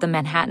head of the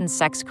Manhattan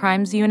Sex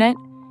Crimes Unit,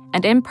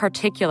 and in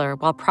particular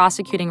while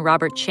prosecuting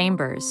Robert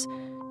Chambers,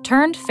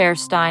 turned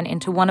Fairstein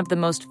into one of the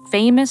most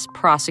famous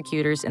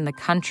prosecutors in the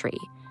country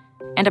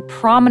and a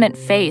prominent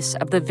face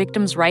of the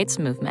victims' rights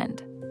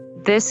movement.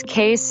 This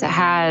case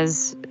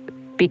has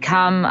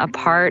become a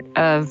part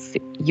of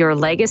your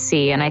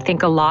legacy, and I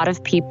think a lot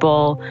of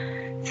people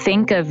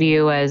think of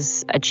you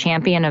as a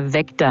champion of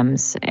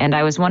victims. And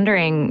I was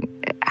wondering,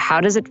 how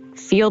does it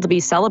feel to be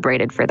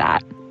celebrated for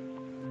that?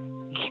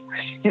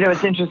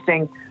 It's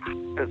interesting.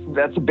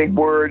 That's a big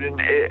word,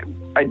 and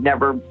I'd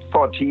never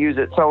thought to use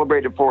it,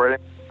 celebrated for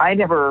it. I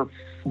never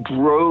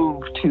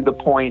drove to the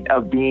point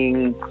of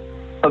being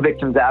a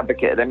victim's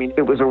advocate. I mean,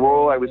 it was a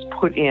role I was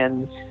put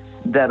in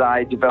that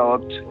I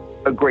developed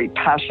a great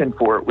passion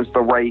for. It was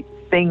the right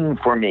thing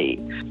for me.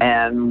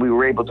 And we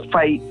were able to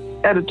fight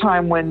at a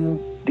time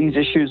when these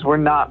issues were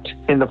not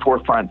in the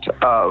forefront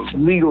of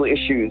legal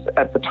issues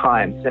at the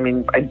time. I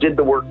mean, I did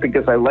the work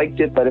because I liked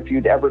it, but if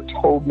you'd ever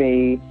told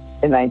me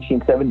in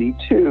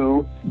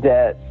 1972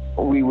 that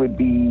we would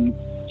be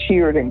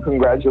cheered and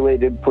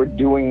congratulated for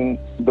doing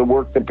the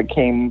work that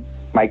became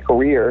my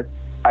career,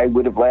 I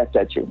would have laughed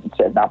at you and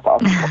said, not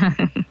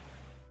possible.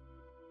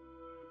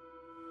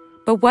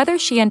 But whether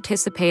she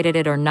anticipated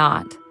it or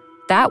not,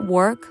 that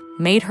work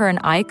made her an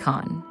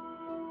icon.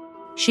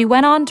 She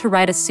went on to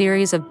write a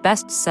series of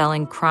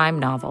best-selling crime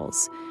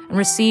novels and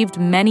received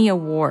many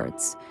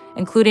awards,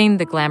 including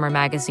the Glamour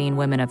magazine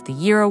Women of the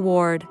Year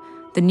Award,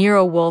 the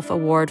Nero Wolfe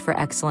Award for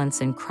Excellence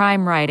in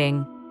Crime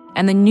Writing,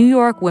 and the New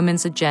York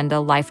Women's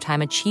Agenda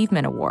Lifetime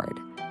Achievement Award.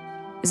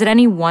 Is it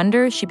any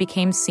wonder she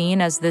became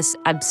seen as this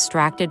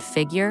abstracted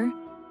figure,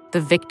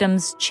 the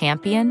victim's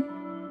champion?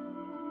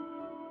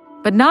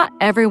 But not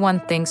everyone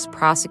thinks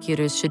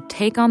prosecutors should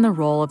take on the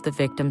role of the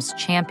victim's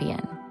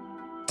champion.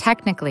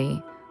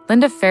 Technically,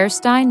 Linda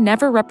Fairstein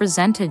never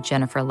represented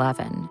Jennifer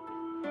Levin.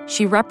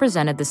 She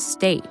represented the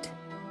state.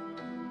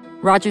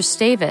 Roger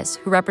Stavis,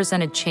 who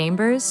represented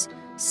Chambers,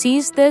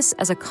 sees this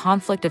as a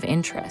conflict of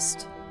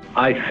interest.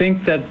 I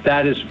think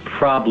that is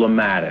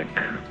problematic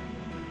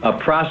A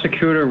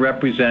prosecutor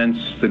represents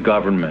the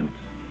government.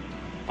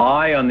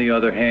 I, on the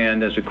other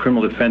hand, as a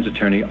criminal defense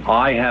attorney,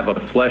 I have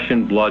a flesh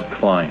and blood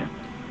client.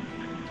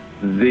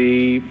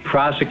 The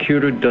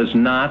prosecutor does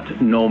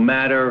not, no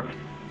matter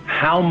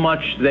how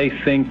much they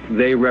think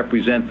they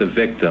represent the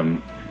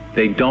victim,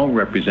 they don't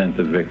represent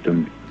the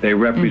victim. They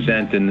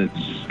represent, in the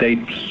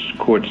state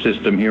court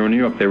system here in New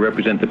York, they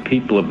represent the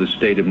people of the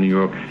state of New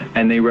York,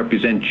 and they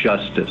represent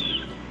justice.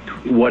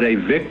 What a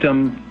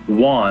victim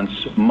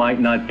wants might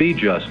not be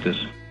justice.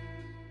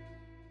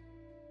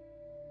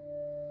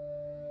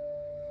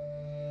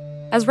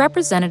 As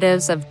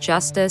representatives of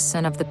justice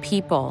and of the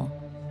people,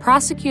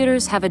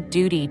 prosecutors have a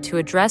duty to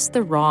address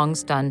the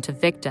wrongs done to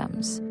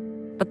victims.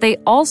 But they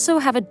also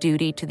have a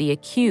duty to the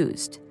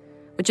accused,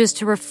 which is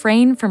to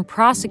refrain from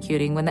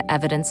prosecuting when the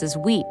evidence is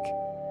weak,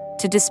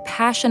 to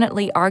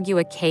dispassionately argue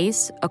a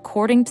case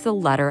according to the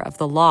letter of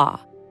the law,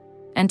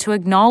 and to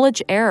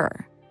acknowledge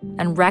error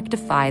and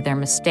rectify their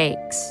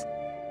mistakes.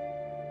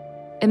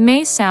 It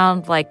may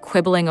sound like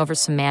quibbling over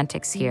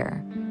semantics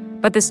here,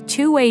 but this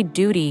two-way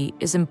duty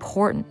is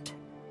important.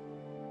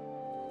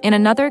 In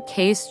another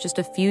case just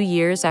a few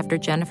years after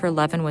Jennifer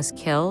Levin was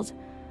killed,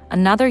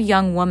 another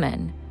young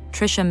woman,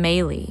 Trisha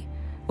Maley,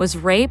 was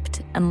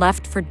raped and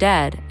left for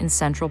dead in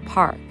Central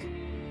Park.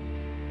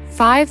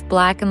 5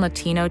 Black and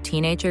Latino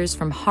teenagers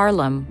from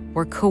Harlem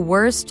were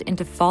coerced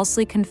into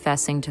falsely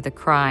confessing to the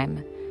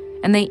crime,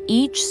 and they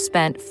each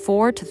spent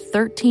 4 to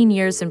 13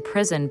 years in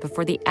prison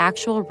before the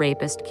actual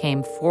rapist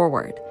came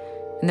forward,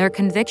 and their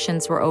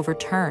convictions were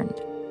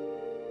overturned.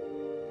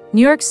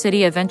 New York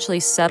City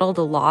eventually settled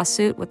a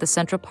lawsuit with the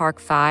Central Park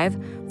 5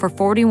 for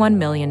 $41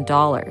 million,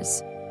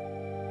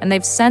 and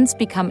they've since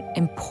become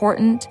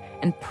important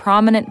and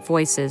prominent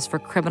voices for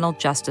criminal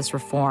justice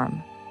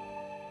reform.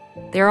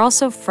 They are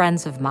also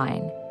friends of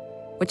mine,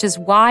 which is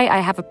why I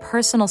have a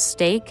personal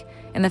stake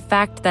in the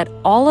fact that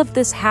all of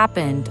this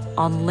happened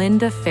on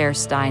Linda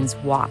Fairstein's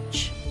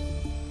watch.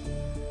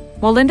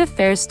 While Linda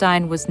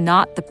Fairstein was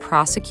not the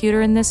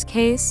prosecutor in this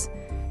case,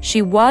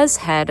 she was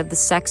head of the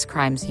Sex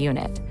Crimes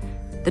Unit,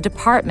 the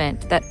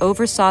department that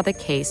oversaw the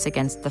case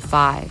against the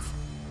 5.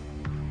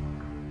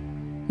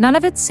 None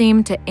of it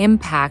seemed to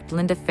impact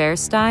Linda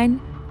Fairstein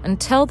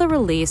until the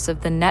release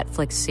of the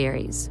Netflix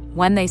series,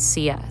 When They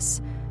See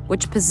Us,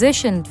 which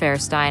positioned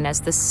Fairstein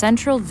as the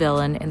central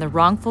villain in the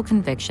wrongful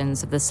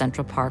convictions of the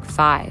Central Park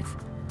 5.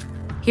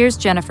 Here's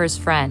Jennifer's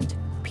friend,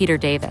 Peter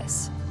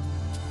Davis.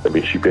 I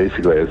mean, she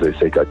basically, as they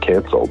say, got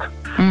canceled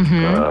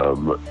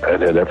and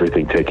had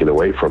everything taken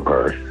away from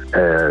her.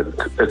 And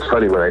it's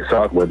funny, when I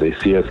saw it, When They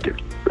See Us, it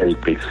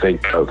made me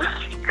think of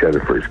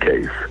Jennifer's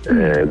case.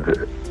 And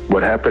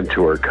what happened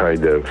to her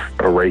kind of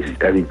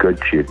erased any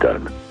good she had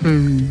done.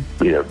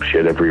 You know, she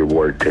had every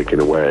award taken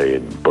away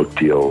and book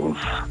deals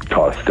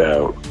tossed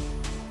out.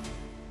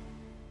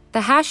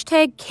 The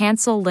hashtag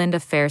Cancel Linda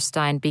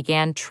Fairstein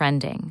began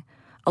trending,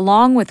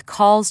 along with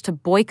calls to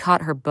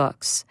boycott her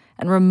books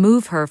and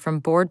remove her from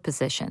board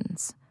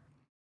positions.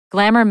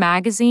 Glamour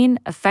magazine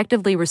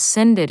effectively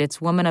rescinded its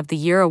Woman of the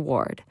Year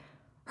award.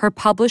 Her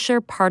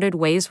publisher parted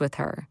ways with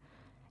her,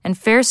 and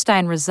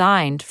Fairstein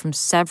resigned from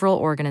several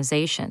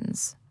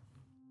organizations.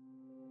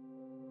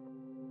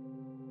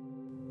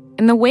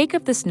 In the wake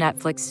of this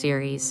Netflix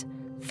series,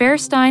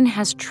 Fairstein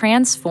has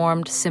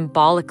transformed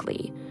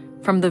symbolically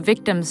from the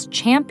victim's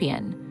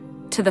champion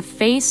to the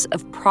face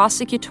of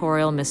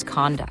prosecutorial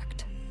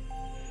misconduct.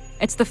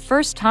 It's the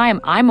first time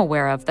I'm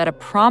aware of that a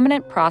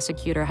prominent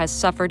prosecutor has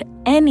suffered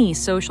any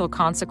social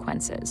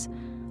consequences,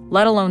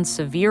 let alone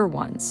severe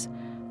ones,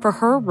 for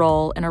her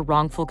role in a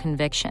wrongful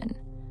conviction.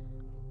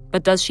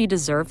 But does she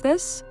deserve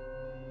this?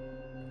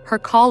 Her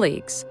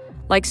colleagues,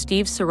 like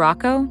Steve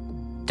Sirocco,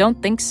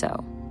 don't think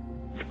so.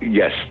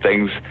 Yes,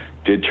 things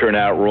did turn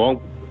out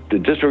wrong. The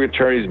district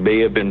attorneys may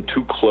have been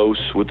too close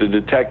with the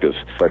detectives,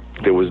 but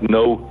there was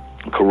no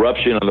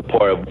corruption on the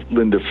part of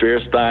Linda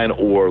Fairstein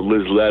or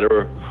Liz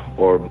Lederer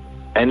or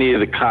any of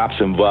the cops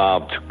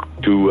involved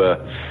to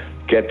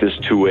get this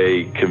to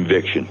a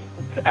conviction.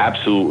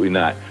 Absolutely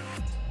not.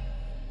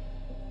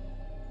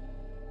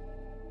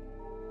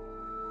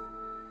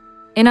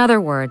 In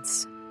other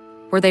words,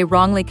 were they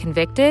wrongly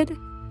convicted?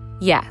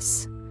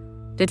 Yes.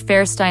 Did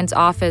Fairstein's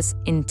office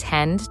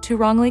intend to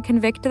wrongly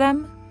convict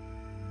them?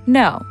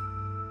 No.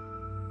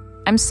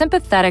 I'm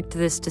sympathetic to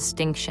this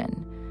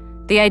distinction,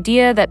 the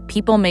idea that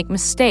people make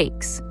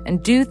mistakes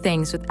and do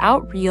things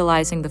without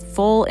realizing the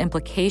full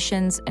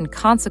implications and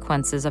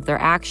consequences of their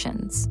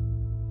actions.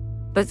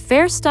 But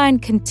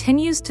Fairstein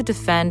continues to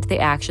defend the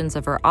actions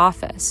of her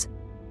office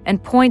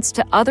and points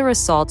to other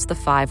assaults the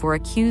 5 were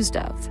accused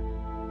of.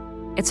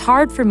 It's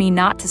hard for me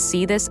not to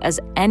see this as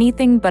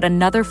anything but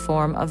another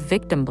form of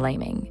victim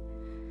blaming.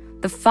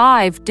 The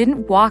 5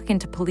 didn't walk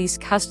into police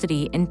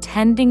custody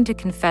intending to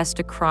confess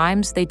to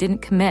crimes they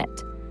didn't commit.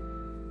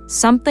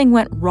 Something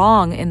went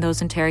wrong in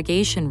those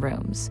interrogation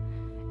rooms,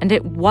 and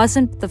it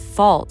wasn't the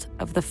fault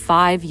of the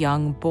 5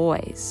 young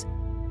boys.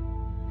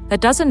 That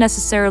doesn't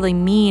necessarily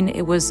mean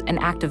it was an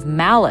act of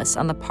malice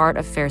on the part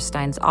of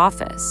Fairstein's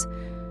office,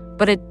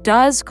 but it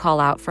does call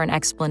out for an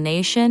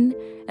explanation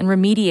and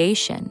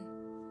remediation.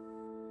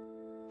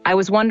 I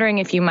was wondering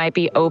if you might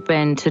be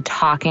open to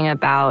talking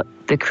about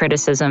the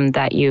criticism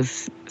that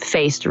you've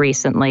faced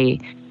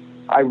recently.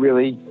 I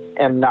really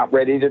am not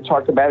ready to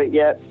talk about it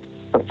yet.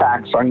 The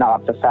facts are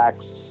not the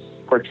facts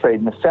portrayed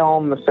in the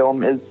film. The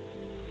film is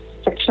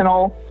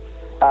fictional.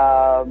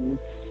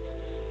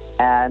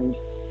 And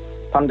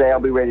someday I'll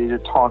be ready to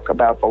talk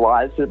about the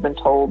lies that have been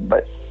told,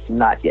 but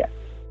not yet.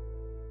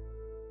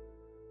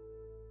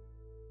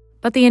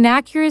 But the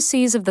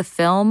inaccuracies of the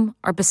film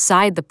are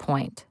beside the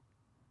point.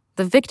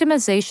 The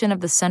victimization of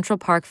the Central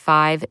Park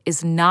Five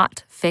is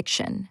not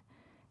fiction,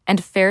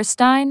 and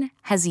Fairstein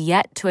has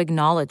yet to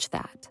acknowledge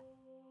that.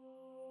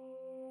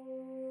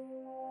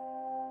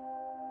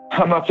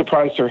 I'm not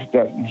surprised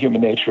that human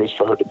nature is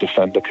for her to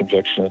defend the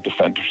conviction and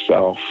defend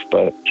herself,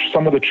 but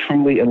some of the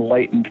truly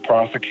enlightened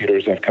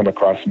prosecutors I've come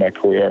across in my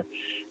career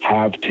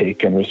have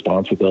taken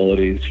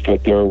responsibilities for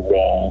their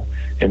role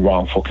in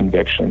wrongful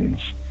convictions,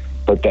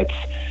 but that's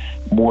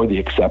more the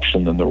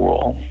exception than the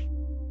rule.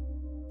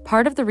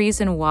 Part of the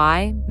reason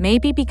why may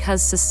be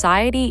because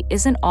society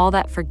isn't all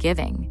that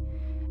forgiving,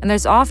 and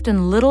there's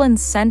often little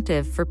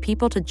incentive for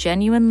people to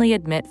genuinely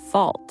admit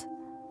fault.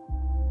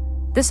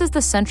 This is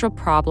the central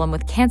problem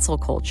with cancel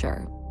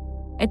culture.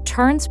 It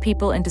turns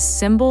people into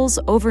symbols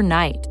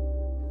overnight,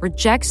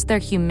 rejects their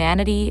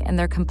humanity and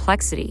their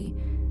complexity,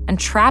 and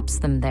traps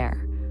them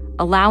there,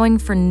 allowing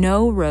for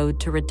no road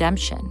to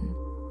redemption.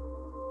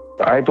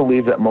 I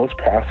believe that most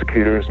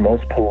prosecutors,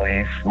 most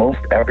police, most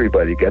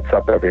everybody gets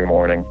up every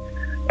morning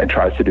and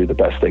tries to do the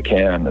best they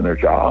can in their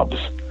jobs.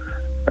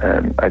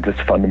 And I just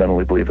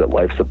fundamentally believe that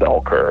life's a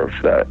bell curve,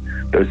 that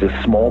there's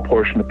this small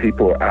portion of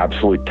people who are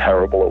absolutely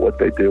terrible at what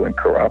they do and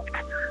corrupt,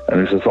 and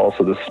there's just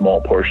also this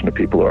small portion of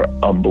people who are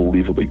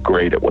unbelievably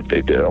great at what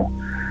they do.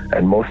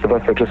 And most of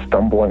us are just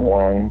stumbling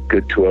along,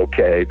 good to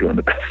okay, doing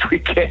the best we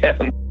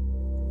can.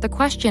 The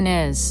question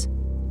is,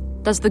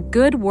 does the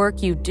good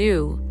work you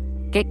do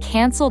get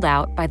canceled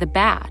out by the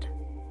bad?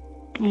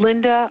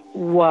 Linda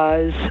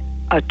was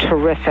a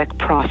terrific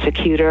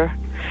prosecutor,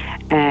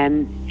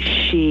 and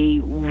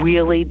she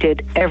really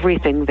did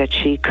everything that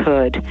she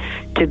could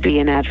to be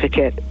an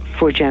advocate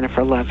for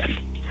Jennifer Levin.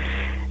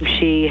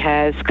 She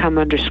has come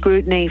under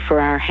scrutiny for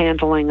our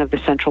handling of the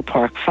Central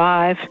Park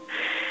Five,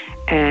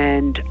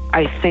 and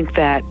I think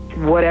that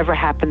whatever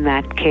happened in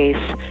that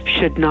case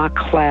should not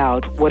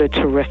cloud what a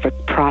terrific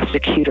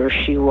prosecutor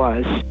she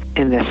was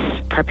in this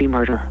Preppy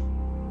murder.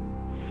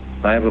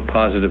 I have a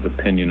positive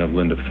opinion of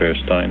Linda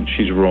Fairstein.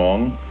 She's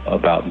wrong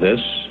about this,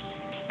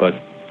 but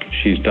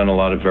she's done a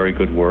lot of very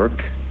good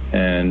work,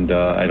 and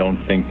I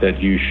don't think that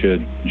you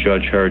should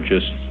judge her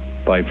just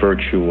by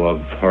virtue of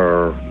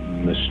her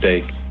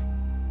mistake.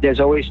 There's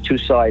always two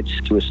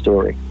sides to a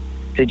story.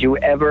 Did you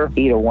ever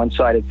eat a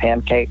one-sided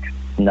pancake?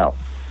 No.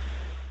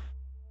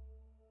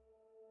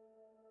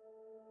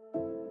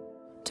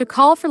 To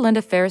call for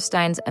Linda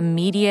Fairstein's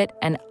immediate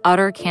and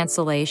utter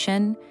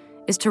cancellation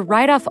is to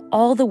write off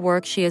all the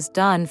work she has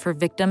done for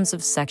victims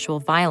of sexual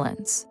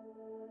violence.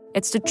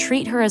 It's to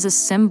treat her as a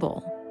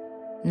symbol,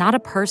 not a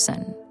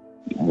person.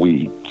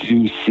 We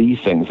do see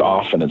things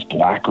often as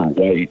black or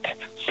white.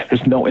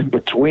 There's no in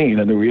between,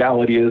 and the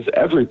reality is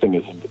everything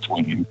is in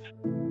between.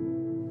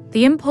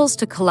 The impulse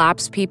to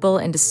collapse people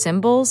into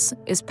symbols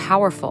is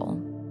powerful,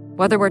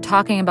 whether we're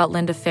talking about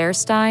Linda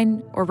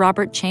Fairstein or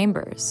Robert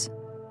Chambers.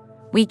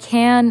 We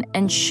can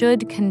and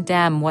should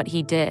condemn what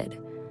he did,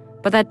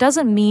 but that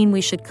doesn't mean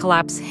we should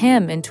collapse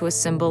him into a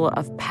symbol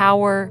of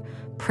power,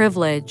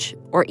 privilege,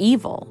 or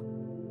evil,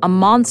 a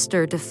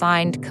monster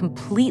defined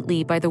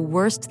completely by the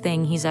worst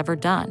thing he's ever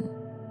done.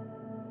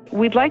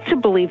 We'd like to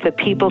believe that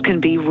people can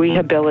be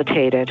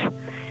rehabilitated,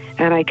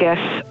 and I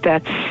guess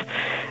that's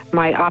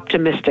my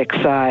optimistic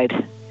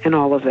side in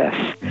all of this.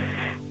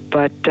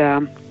 But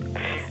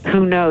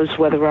who knows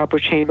whether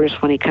Robert Chambers,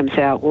 when he comes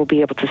out, will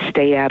be able to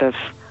stay out of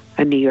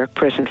a New York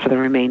prison for the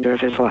remainder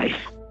of his life.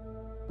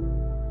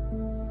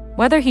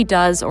 Whether he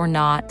does or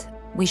not,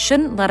 we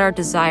shouldn't let our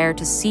desire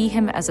to see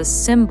him as a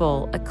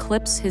symbol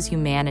eclipse his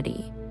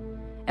humanity.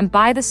 And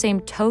by the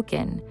same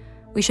token,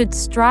 we should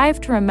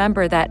strive to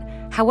remember that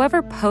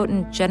however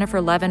potent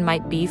Jennifer Levin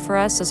might be for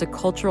us as a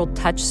cultural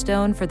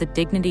touchstone for the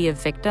dignity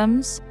of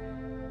victims,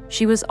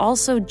 she was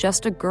also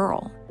just a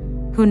girl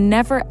who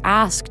never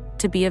asked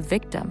to be a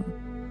victim,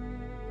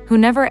 who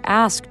never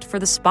asked for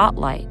the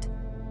spotlight.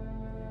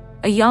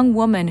 A young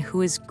woman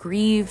who is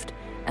grieved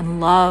and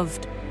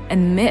loved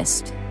and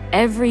missed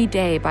every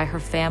day by her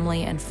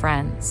family and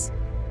friends.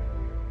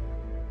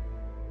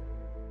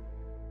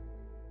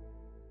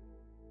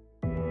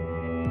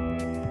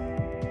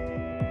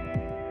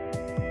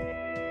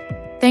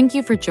 Thank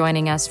you for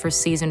joining us for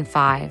Season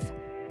 5.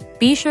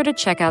 Be sure to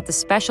check out the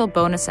special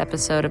bonus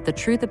episode of The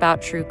Truth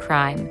About True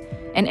Crime,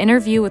 an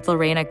interview with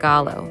Lorena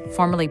Gallo,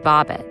 formerly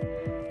Bobbitt,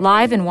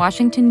 live in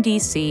Washington,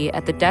 D.C.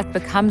 at the Death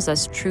Becomes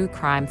Us True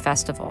Crime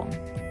Festival.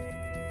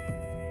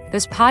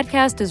 This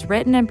podcast is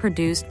written and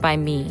produced by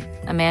me,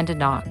 Amanda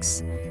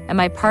Knox, and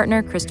my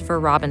partner, Christopher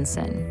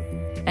Robinson,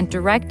 and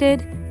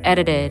directed,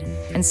 edited,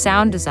 and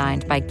sound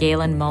designed by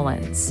Galen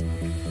Mullins.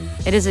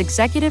 It is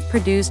executive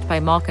produced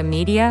by Malka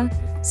Media,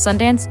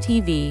 Sundance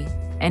TV,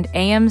 and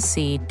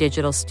AMC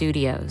Digital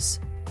Studios.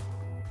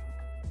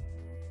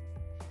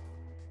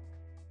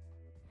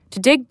 To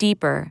dig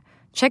deeper,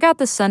 check out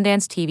the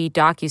Sundance TV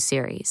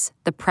docuseries,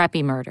 The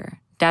Preppy Murder,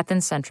 Death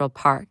in Central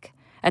Park,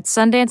 at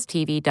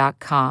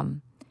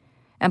sundancetv.com.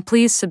 And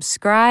please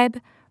subscribe,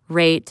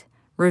 rate,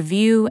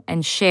 review,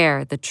 and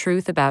share the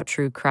truth about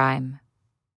true crime.